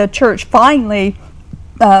the church finally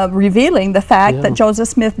revealing the fact that Joseph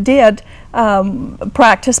Smith did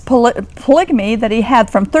practice polygamy, that he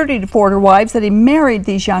had from 30 to 40 wives, that he married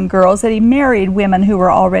these young girls, that he married women who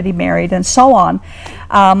were already married, and so on.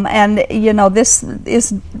 And you know, this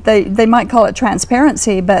is, they might call it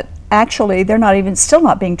transparency, but actually they're still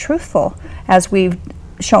not being truthful, as we've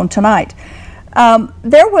shown tonight.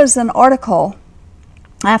 There was an article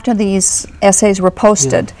after these essays were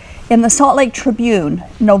posted in the Salt Lake Tribune,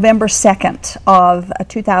 November 2nd of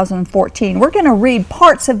 2014. We're going to read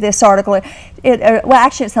parts of this article. Well,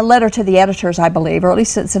 actually, it's a letter to the editors, I believe, or at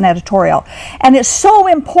least it's an editorial. And it's so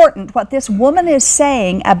important what this woman is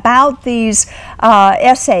saying about these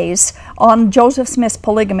essays on Joseph Smith's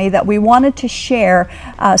polygamy that we wanted to share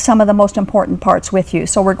some of the most important parts with you.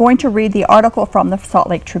 So we're going to read the article from the Salt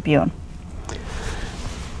Lake Tribune.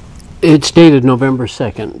 It's dated November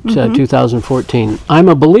 2nd, 2014. I'm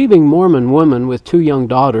a believing Mormon woman with 2 young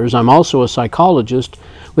daughters. I'm also a psychologist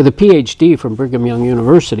with a PhD from Brigham Young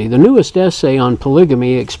University. The newest essay on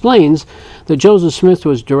polygamy explains that Joseph Smith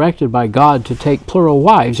was directed by God to take plural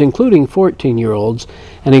wives, including 14-year-olds,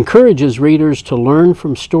 and encourages readers to learn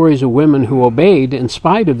from stories of women who obeyed in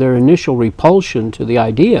spite of their initial repulsion to the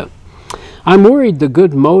idea. I'm worried the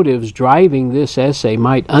good motives driving this essay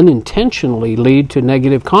might unintentionally lead to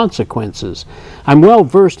negative consequences. I'm well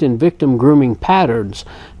versed in victim grooming patterns.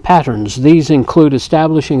 These include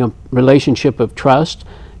establishing a relationship of trust,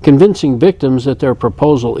 convincing victims that their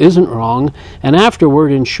proposal isn't wrong, and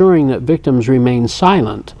afterward ensuring that victims remain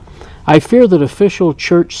silent. I fear that official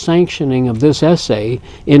church sanctioning of this essay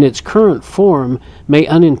in its current form may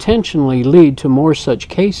unintentionally lead to more such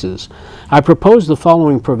cases. I propose the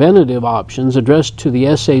following preventative options addressed to the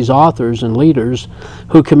essay's authors and leaders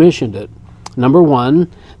who commissioned it. Number 1,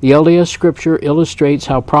 the LDS Scripture illustrates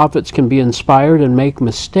how prophets can be inspired and make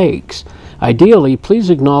mistakes. Ideally, please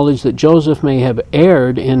acknowledge that Joseph may have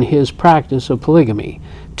erred in his practice of polygamy.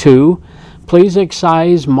 2, please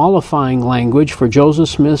excise mollifying language for Joseph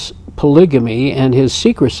Smith's polygamy and his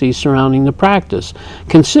secrecy surrounding the practice.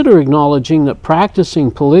 Consider acknowledging that practicing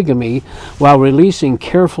polygamy while releasing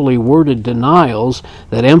carefully worded denials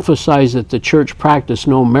that emphasize that the church practiced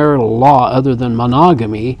no marital law other than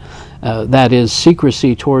monogamy, that is,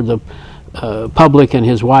 secrecy toward the public and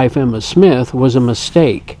his wife Emma Smith, was a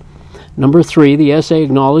mistake. Number 3, the essay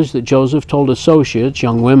acknowledged that Joseph told associates,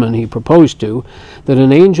 young women he proposed to, that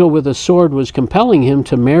an angel with a sword was compelling him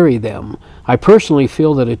to marry them. I personally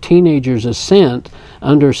feel that a teenager's assent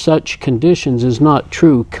under such conditions is not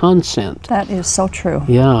true consent. That is so true.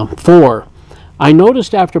 Yeah. 4, I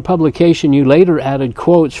noticed after publication you later added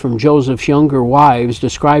quotes from Joseph's younger wives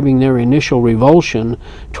describing their initial revulsion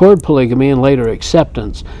toward polygamy and later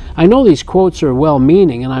acceptance. I know these quotes are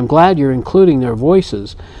well-meaning, and I'm glad you're including their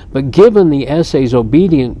voices, but given the essay's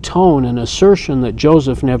obedient tone and assertion that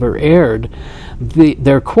Joseph never erred,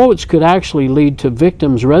 their quotes could actually lead to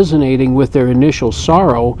victims resonating with their initial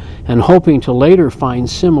sorrow and hoping to later find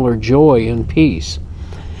similar joy and peace.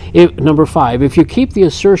 Number 5, if you keep the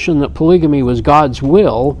assertion that polygamy was God's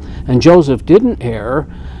will and Joseph didn't err,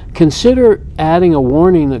 consider adding a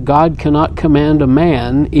warning that God cannot command a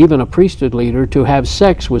man, even a priesthood leader, to have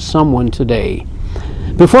sex with someone today.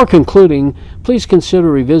 Before concluding, please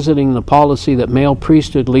consider revisiting the policy that male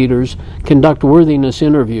priesthood leaders conduct worthiness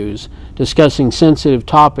interviews discussing sensitive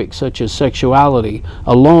topics such as sexuality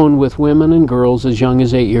alone with women and girls as young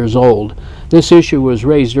as 8 years old. This issue was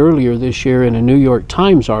raised earlier this year in a New York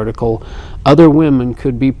Times article. Other women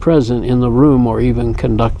could be present in the room or even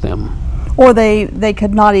conduct them. Or they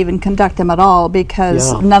could not even conduct them at all,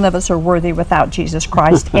 because none of us are worthy without Jesus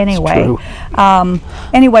Christ anyway.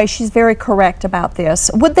 Anyway, she's very correct about this.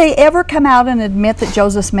 Would they ever come out and admit that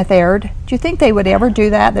Joseph Smith erred? Do you think they would ever do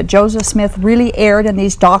that Joseph Smith really erred in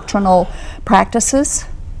these doctrinal practices?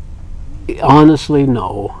 Honestly,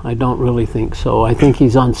 no. I don't really think so. I think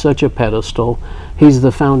he's on such a pedestal. He's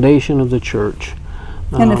the foundation of the church.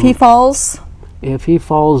 And if he falls? If he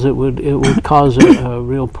falls, it would cause a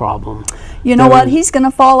real problem. You know what? He's going to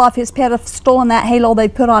fall off his pedestal, and that halo they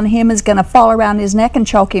put on him is going to fall around his neck and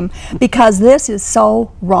choke him, because this is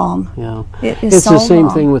so wrong. Yeah, it's the same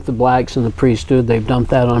thing with the blacks and the priesthood. They've dumped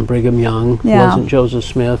that on Brigham Young. Yeah. It wasn't Joseph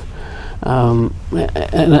Smith.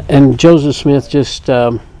 And Joseph Smith just,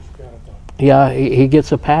 he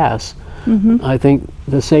gets a pass. Mm-hmm. I think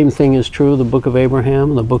the same thing is true of the Book of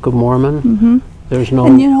Abraham, the Book of Mormon. Mm-hmm. There's no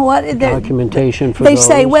and you know what? documentation for they those.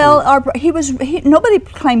 They say, well, nobody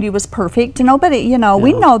claimed he was perfect. Nobody,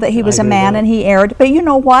 we know that he was a man and he erred. But you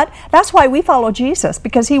know what? That's why we follow Jesus,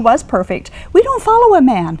 because he was perfect. We don't follow a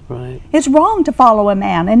man. Right. It's wrong to follow a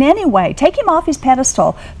man in any way. Take him off his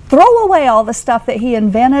pedestal. Throw away all the stuff that he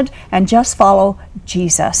invented and just follow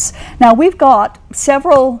Jesus. Now, we've got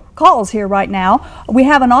several calls here right now. We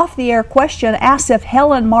have an off-the-air question asked if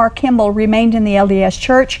Helen Mar Kimball remained in the LDS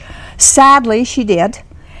Church. Sadly, she did.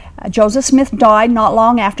 Joseph Smith died not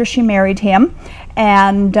long after she married him,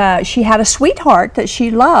 and she had a sweetheart that she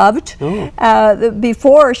loved.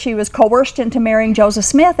 Before, she was coerced into marrying Joseph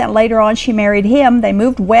Smith, and later on she married him. They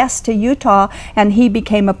moved west to Utah, and he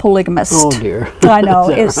became a polygamist. Oh dear. I know.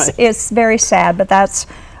 It's very sad, but that's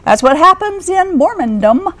what happens in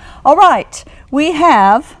Mormondom. All right, we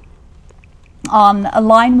have on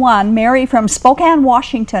line 1 Mary from Spokane,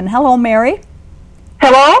 Washington. Hello, Mary.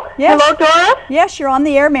 Hello? Yes. Hello, Doris? Yes, you're on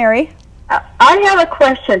the air, Mary. I have a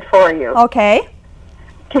question for you. Okay.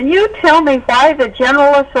 Can you tell me why the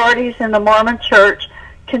general authorities in the Mormon Church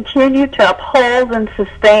continue to uphold and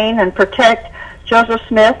sustain and protect Joseph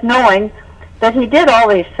Smith, knowing that he did all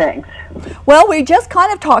these things? Well, we just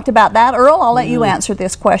kind of talked about that. Earl, I'll let you answer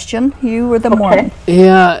this question. You were the Mormon.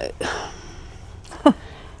 Yeah.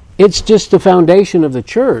 It's just the foundation of the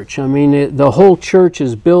church. I mean, the whole church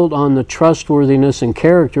is built on the trustworthiness and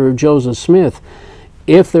character of Joseph Smith.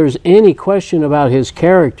 If there's any question about his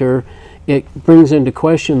character, it brings into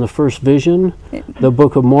question the first vision, the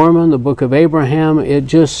Book of Mormon, the Book of Abraham.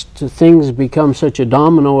 Things become such a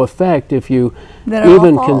domino effect if you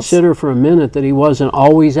even consider for a minute that he wasn't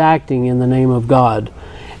always acting in the name of God.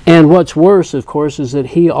 And what's worse, of course, is that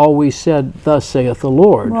he always said, "Thus saith the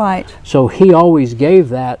Lord." Right. So he always gave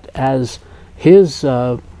that as his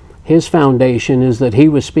foundation, is that he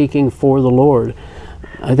was speaking for the Lord.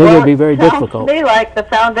 I think it would be very difficult. It sounds to me like the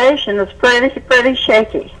foundation is pretty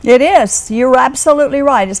shaky. It is. You're absolutely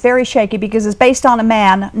right. It's very shaky because it's based on a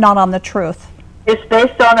man, not on the truth. It's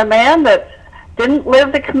based on a man that didn't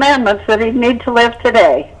live the commandments that he need to live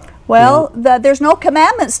today. Well, there's no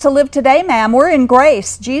commandments to live today, ma'am. We're in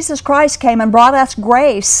grace. Jesus Christ came and brought us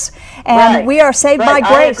grace. And we are saved by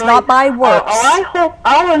grace, not by works.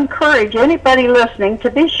 I'll encourage anybody listening to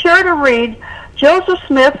be sure to read Joseph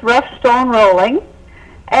Smith, Rough Stone Rolling,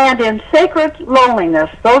 and In Sacred Loneliness.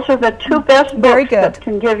 Those are the two best books that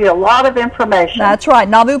can give you a lot of information. That's right.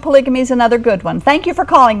 Nauvoo Polygamy is another good one. Thank you for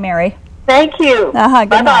calling, Mary. Thank you.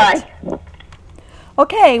 Good night.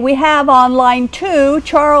 Okay, we have on line 2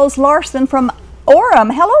 Charles Larson from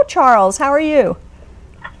Orem. Hello, Charles. How are you?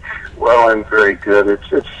 Well, I'm very good.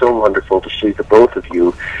 It's so wonderful to see the both of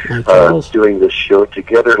you doing this show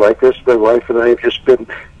together like this. My wife and I have just been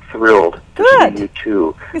thrilled to see you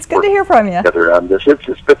two. It's good to hear from you. Together on this.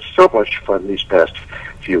 It's been so much fun these past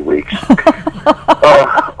few weeks.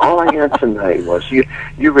 All I had tonight was you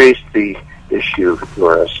raised the issue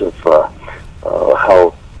for us of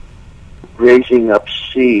how raising up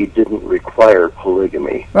seed didn't require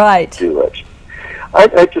polygamy. Right. To do it.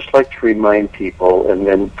 I'd just like to remind people, and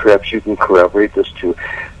then perhaps you can corroborate this too,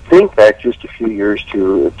 think back just a few years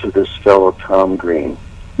to this fellow Tom Green.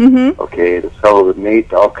 Mm-hmm. Okay, the fellow that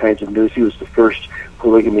made all kinds of news. He was the first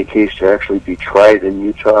polygamy case to actually be tried in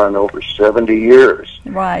Utah in over 70 years.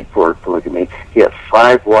 Right. For polygamy. He had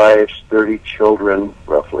 5 wives, 30 children,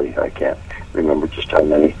 roughly. I can't remember just how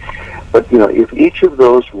many. But, if each of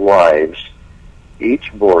those wives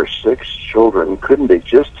each bore 6 children, couldn't they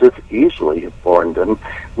just as easily have borne them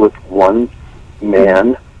with one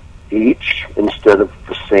man each instead of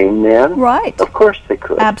the same man? Right. Of course they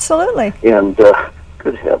could. Absolutely. And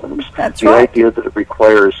good heavens. That's the right. idea that it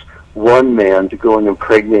requires one man to go and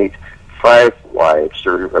impregnate 5 wives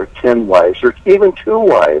or 10 wives or even 2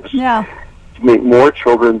 wives to make more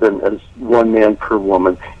children than as one man per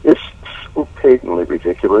woman is so patently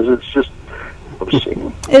ridiculous. It's just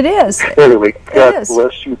obscene. It is. Anyway, God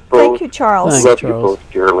bless you both. Thank you, Charles. Love you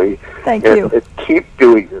both dearly. Thank you. And keep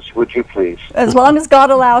doing this, would you please? As long as God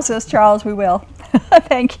allows us, Charles, we will.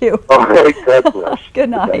 Thank you. All right, God bless. Good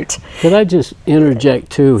night. Could I just interject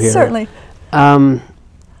too here? Certainly.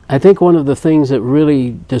 I think one of the things that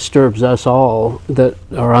really disturbs us all that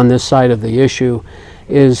are on this side of the issue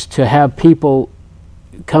is to have people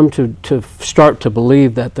come to start to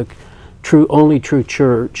believe that the only true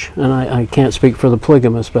church, and I can't speak for the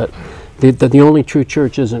polygamists, but that the only true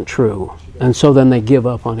church isn't true. And so then they give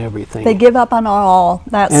up on everything. They give up on all.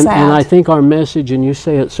 That's sad. And I think our message, and you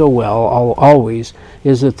say it so well always,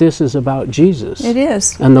 is that this is about Jesus. It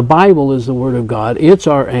is. And the Bible is the Word of God. It's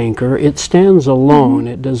our anchor. It stands alone.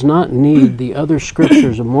 It does not need the other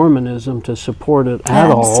scriptures of Mormonism to support it at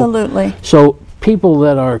all. Absolutely. So people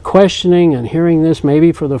that are questioning and hearing this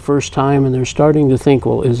maybe for the first time, and they're starting to think,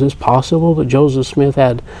 well, is this possible that Joseph Smith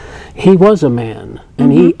he was a man,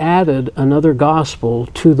 and he added another gospel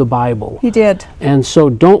to the Bible. He did. And so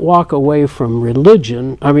don't walk away from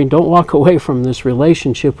religion, don't walk away from this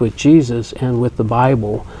relationship with Jesus and with the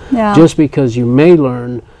Bible, just because you may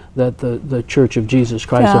learn that the Church of Jesus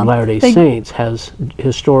Christ of Latter-day Saints has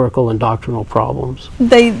historical and doctrinal problems.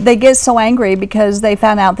 They get so angry because they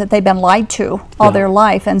found out that they've been lied to all their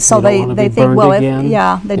life, and so they think, well,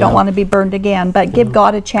 they don't want to be burned again. But give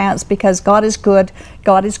God a chance, because God is good.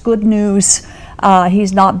 God is good news.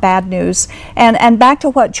 He's not bad news. And back to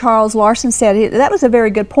what Charles Larson said, that was a very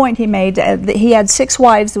good point he made. He had 6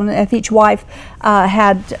 wives, and if each wife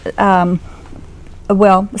had 7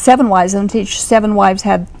 wives, and each 7 wives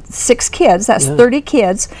had 6 kids. That's 30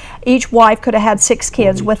 kids. Each wife could have had 6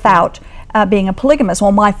 kids without being a polygamist.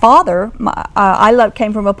 Well, my father,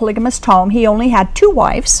 came from a polygamist home. He only had 2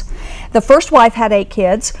 wives. The first wife had 8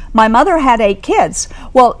 kids. My mother had 8 kids.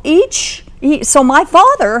 Well, so my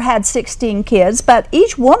father had 16 kids, but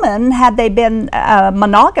each woman, had they been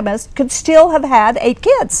monogamous, could still have had 8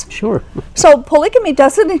 kids. Sure. So polygamy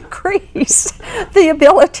doesn't increase the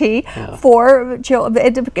ability for it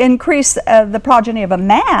to increase the progeny of a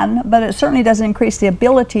man, but it certainly doesn't increase the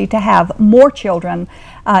ability to have more children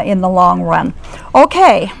in the long run.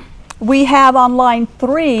 Okay, we have on line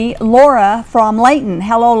 3 Laura from Layton.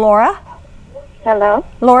 Hello, Laura. Hello.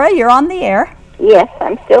 Laura, you're on the air. Yes,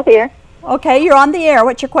 I'm still here. Okay, you're on the air.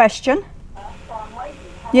 What's your question?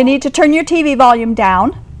 You need to turn your TV volume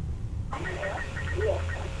down.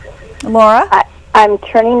 Laura? I'm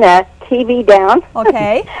turning the TV down.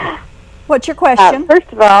 Okay. What's your question?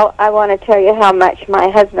 First of all, I want to tell you how much my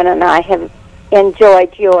husband and I have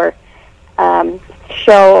enjoyed your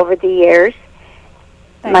show over the years.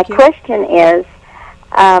 My question is,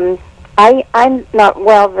 I'm not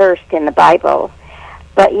well versed in the Bible,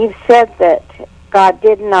 but you've said that God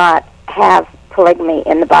did not have polygamy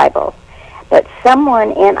in the Bible. But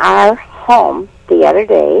someone in our home the other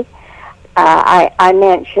day, I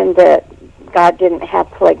mentioned that God didn't have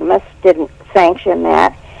polygamists, didn't sanction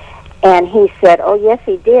that, and he said, oh yes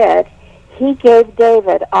he did. He gave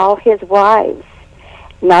David all his wives,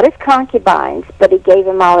 not his concubines, but he gave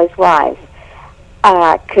him all his wives.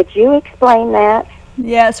 Could you explain that?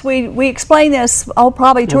 Yes, we explain this,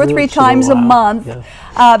 probably two or three times a month,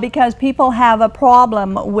 because people have a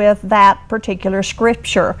problem with that particular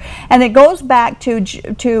scripture. And it goes back to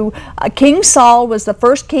King Saul was the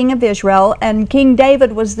first king of Israel, and King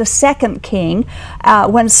David was the second king.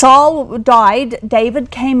 When Saul died,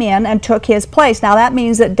 David came in and took his place. Now that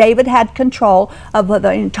means that David had control of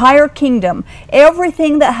the entire kingdom.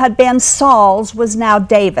 Everything that had been Saul's was now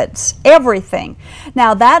David's. Everything.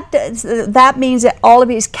 Now that means that all of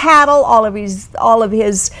his cattle, all of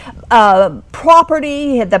his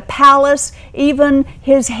property, the palace, even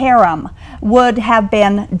his harem would have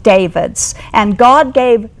been David's. And God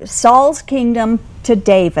gave Saul's kingdom to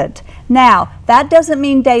David. Now, that doesn't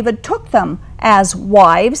mean David took them as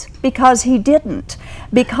wives, because he didn't.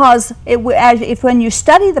 Because when you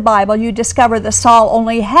study the Bible, you discover that Saul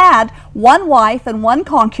only had one wife and one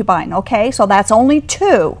concubine, okay? So that's only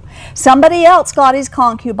two. Somebody else got his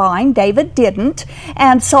concubine, David didn't,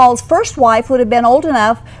 and Saul's first wife would have been old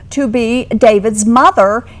enough to be David's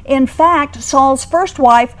mother. In fact, Saul's first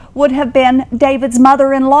wife would have been David's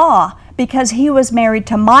mother-in-law, because he was married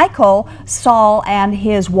to Michal, Saul and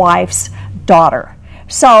his wife's daughter.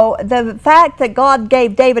 So the fact that God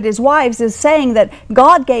gave David his wives is saying that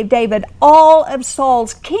God gave David all of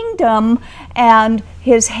Saul's kingdom, and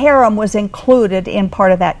his harem was included in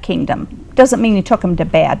part of that kingdom. Doesn't mean he took him to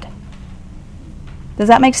bed. Does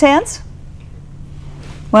that make sense?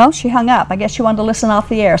 Well, she hung up. I guess she wanted to listen off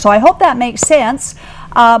the air. So I hope that makes sense.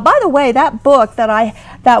 By the way, that book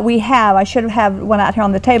that we have, I should have one out here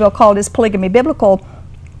on the table, called Is Polygamy Biblical,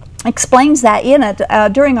 explains that in it.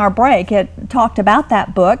 During our break, it talked about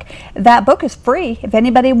that book. That book is free. If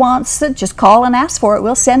anybody wants it, just call and ask for it.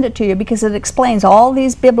 We'll send it to you, because it explains all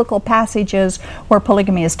these biblical passages where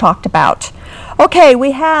polygamy is talked about. Okay,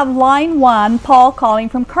 we have line 1, Paul calling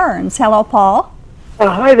from Kearns. Hello, Paul.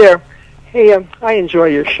 Hi there. Hey, I enjoy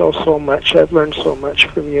your show so much. I've learned so much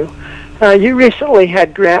from you. You recently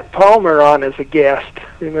had Grant Palmer on as a guest,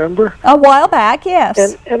 remember? A while back,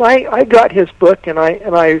 yes. And I got his book, and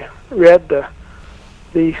I read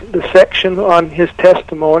the section on his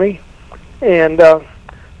testimony, and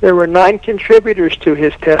there were 9 contributors to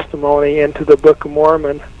his testimony into the Book of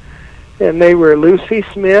Mormon, and they were Lucy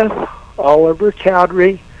Smith, Oliver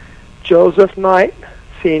Cowdery, Joseph Knight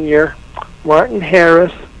Sr., Martin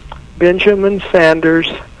Harris, Benjamin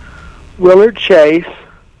Sanders, Willard Chase,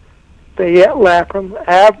 Fayette Lapham,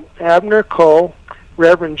 Abner Cole,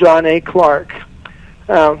 Reverend John A. Clark.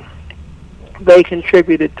 They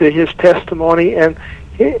contributed to his testimony, and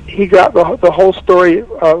he got the whole story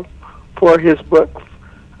for his book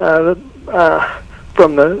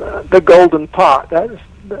from the Golden Pot.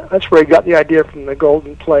 That's where he got the idea from, the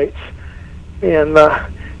golden plates. And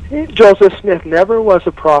Joseph Smith never was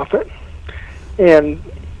a prophet, and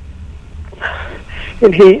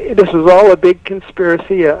this was all a big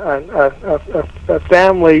conspiracy, a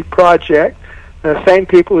family project. The same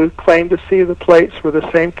people who claimed to see the plates were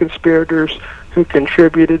the same conspirators who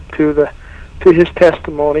contributed to his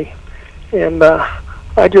testimony. And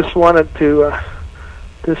I just wanted to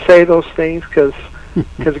say those things because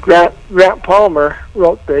Grant Palmer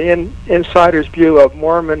wrote the Insider's View of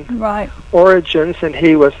Mormon Origins, and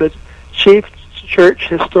he was the chief church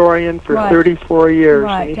historian for 34 years,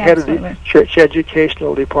 and he headed the church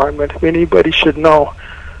educational department. If anybody should know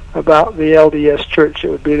about the LDS Church, it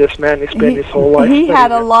would be this man who spent his whole life. He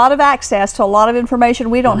had a lot of access to a lot of information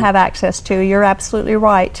we don't have access to. You're absolutely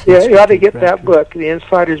right. Yeah, you ought to get that book, The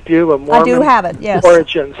Insider's View of Mormon I do have it, yes.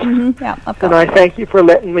 Origins. Yeah, and I thank you for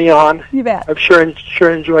letting me on. You bet. I've sure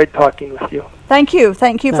enjoyed talking with you. Thank you.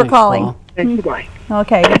 Thank you for calling. Paul. Thank you. Bye.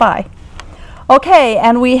 Okay, goodbye. Okay,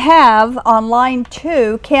 and we have on line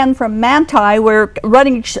 2 Ken from Manti. We're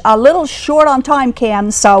running a little short on time, Ken,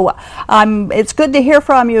 so it's good to hear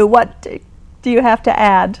from you. What do you have to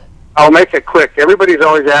add? I'll make it quick. Everybody's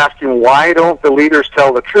always asking, why don't the leaders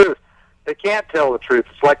tell the truth? They can't tell the truth.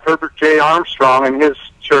 It's like Herbert J. Armstrong and his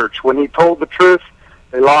church. When he told the truth,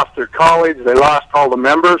 they lost their college, they lost all the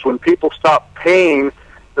members. When people stop paying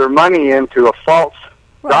their money into a false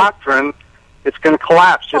doctrine, it's going to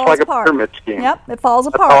collapse, just like a pyramid scheme. Yep, it falls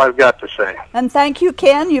apart. That's all I've got to say. And thank you,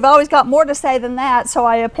 Ken. You've always got more to say than that, so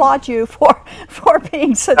I applaud you for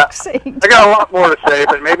being succinct. I got a lot more to say,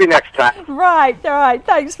 but maybe next time. Right, all right.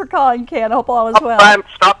 Thanks for calling, Ken. Hope all is well.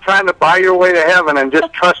 Stop trying to buy your way to heaven and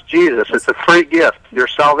just trust Jesus. It's a free gift. Your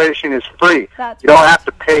salvation is free. You don't have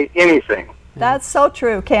to pay anything. That's so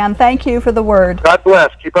true, Ken. Thank you for the word. God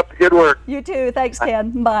bless. Keep up the good work. You too. Thanks,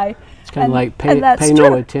 Ken. Bye. It's kind of like pay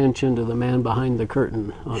no attention to the man behind the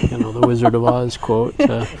curtain, the Wizard of Oz quote.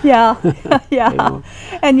 Yeah.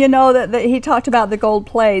 And that he talked about the gold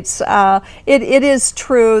plates. It is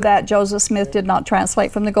true that Joseph Smith did not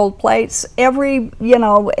translate from the gold plates. Every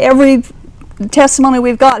testimony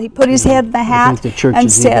we've got, he put his head in the hat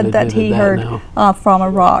and said that he heard from a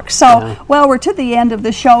rock. So, we're to the end of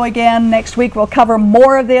the show again. Next week we'll cover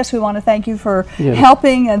more of this. We want to thank you for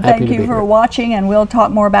helping, and thank you for watching, and we'll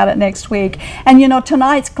talk more about it next week. And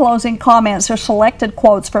tonight's closing comments are selected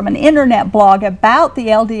quotes from an internet blog about the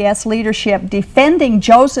LDS leadership defending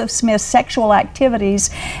Joseph Smith's sexual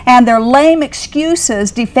activities and their lame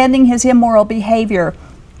excuses defending his immoral behavior.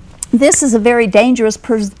 This is a very dangerous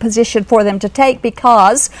position for them to take,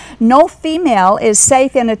 because no female is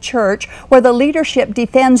safe in a church where the leadership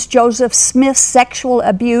defends Joseph Smith's sexual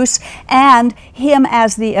abuse and him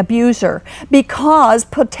as the abuser, because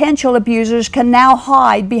potential abusers can now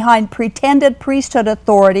hide behind pretended priesthood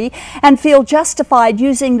authority and feel justified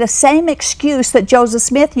using the same excuse that Joseph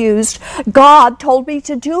Smith used: God told me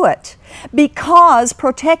to do it. Because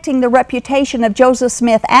protecting the reputation of Joseph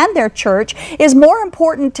Smith and their church is more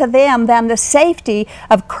important to them than the safety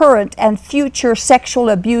of current and future sexual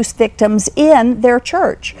abuse victims in their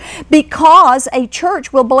church. Because a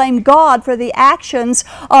church will blame God for the actions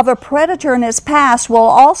of a predator in its past, will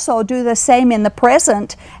also do the same in the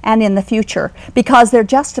present and in the future. Because their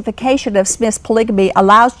justification of Smith's polygamy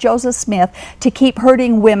allows Joseph Smith to keep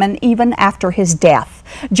hurting women even after his death.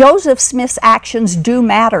 Joseph Smith's actions do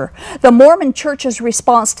matter. The Mormon Church's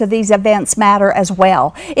response to these events matter as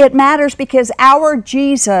well. It matters because our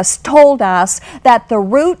Jesus told us that the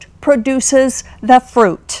root produces the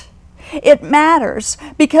fruit. It matters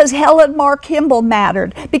because Helen Mar Kimball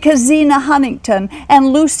mattered, because Zena Huntington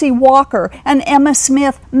and Lucy Walker and Emma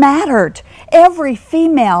Smith mattered. Every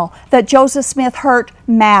female that Joseph Smith hurt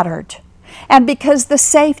mattered. And because the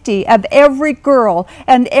safety of every girl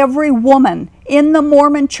and every woman in the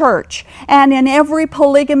Mormon Church and in every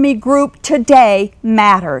polygamy group today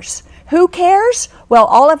matters. Who cares? Well,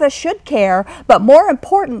 all of us should care, but more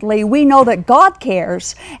importantly, we know that God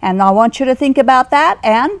cares. And I want you to think about that,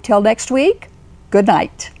 and till next week, good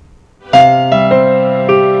night.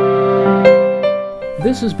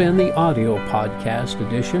 This has been the audio podcast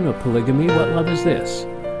edition of Polygamy, What Love Is This?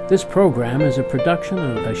 This program is a production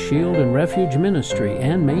of a Shield and Refuge Ministry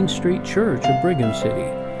and Main Street Church of Brigham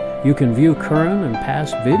City. You can view current and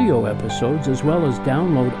past video episodes as well as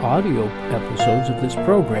download audio episodes of this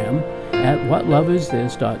program at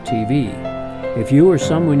whatlovethis.tv. If you or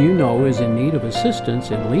someone you know is in need of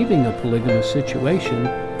assistance in leaving a polygamous situation,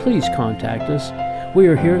 please contact us. We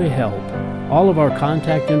are here to help. All of our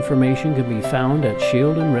contact information can be found at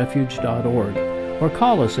shieldandrefuge.org. or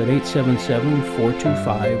call us at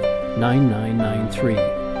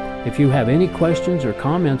 877-425-9993. If you have any questions or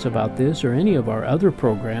comments about this or any of our other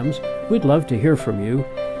programs, we'd love to hear from you.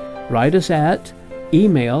 Write us at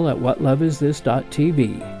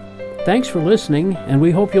email@whatlovethis.tv. Thanks for listening, and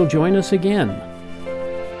we hope you'll join us again.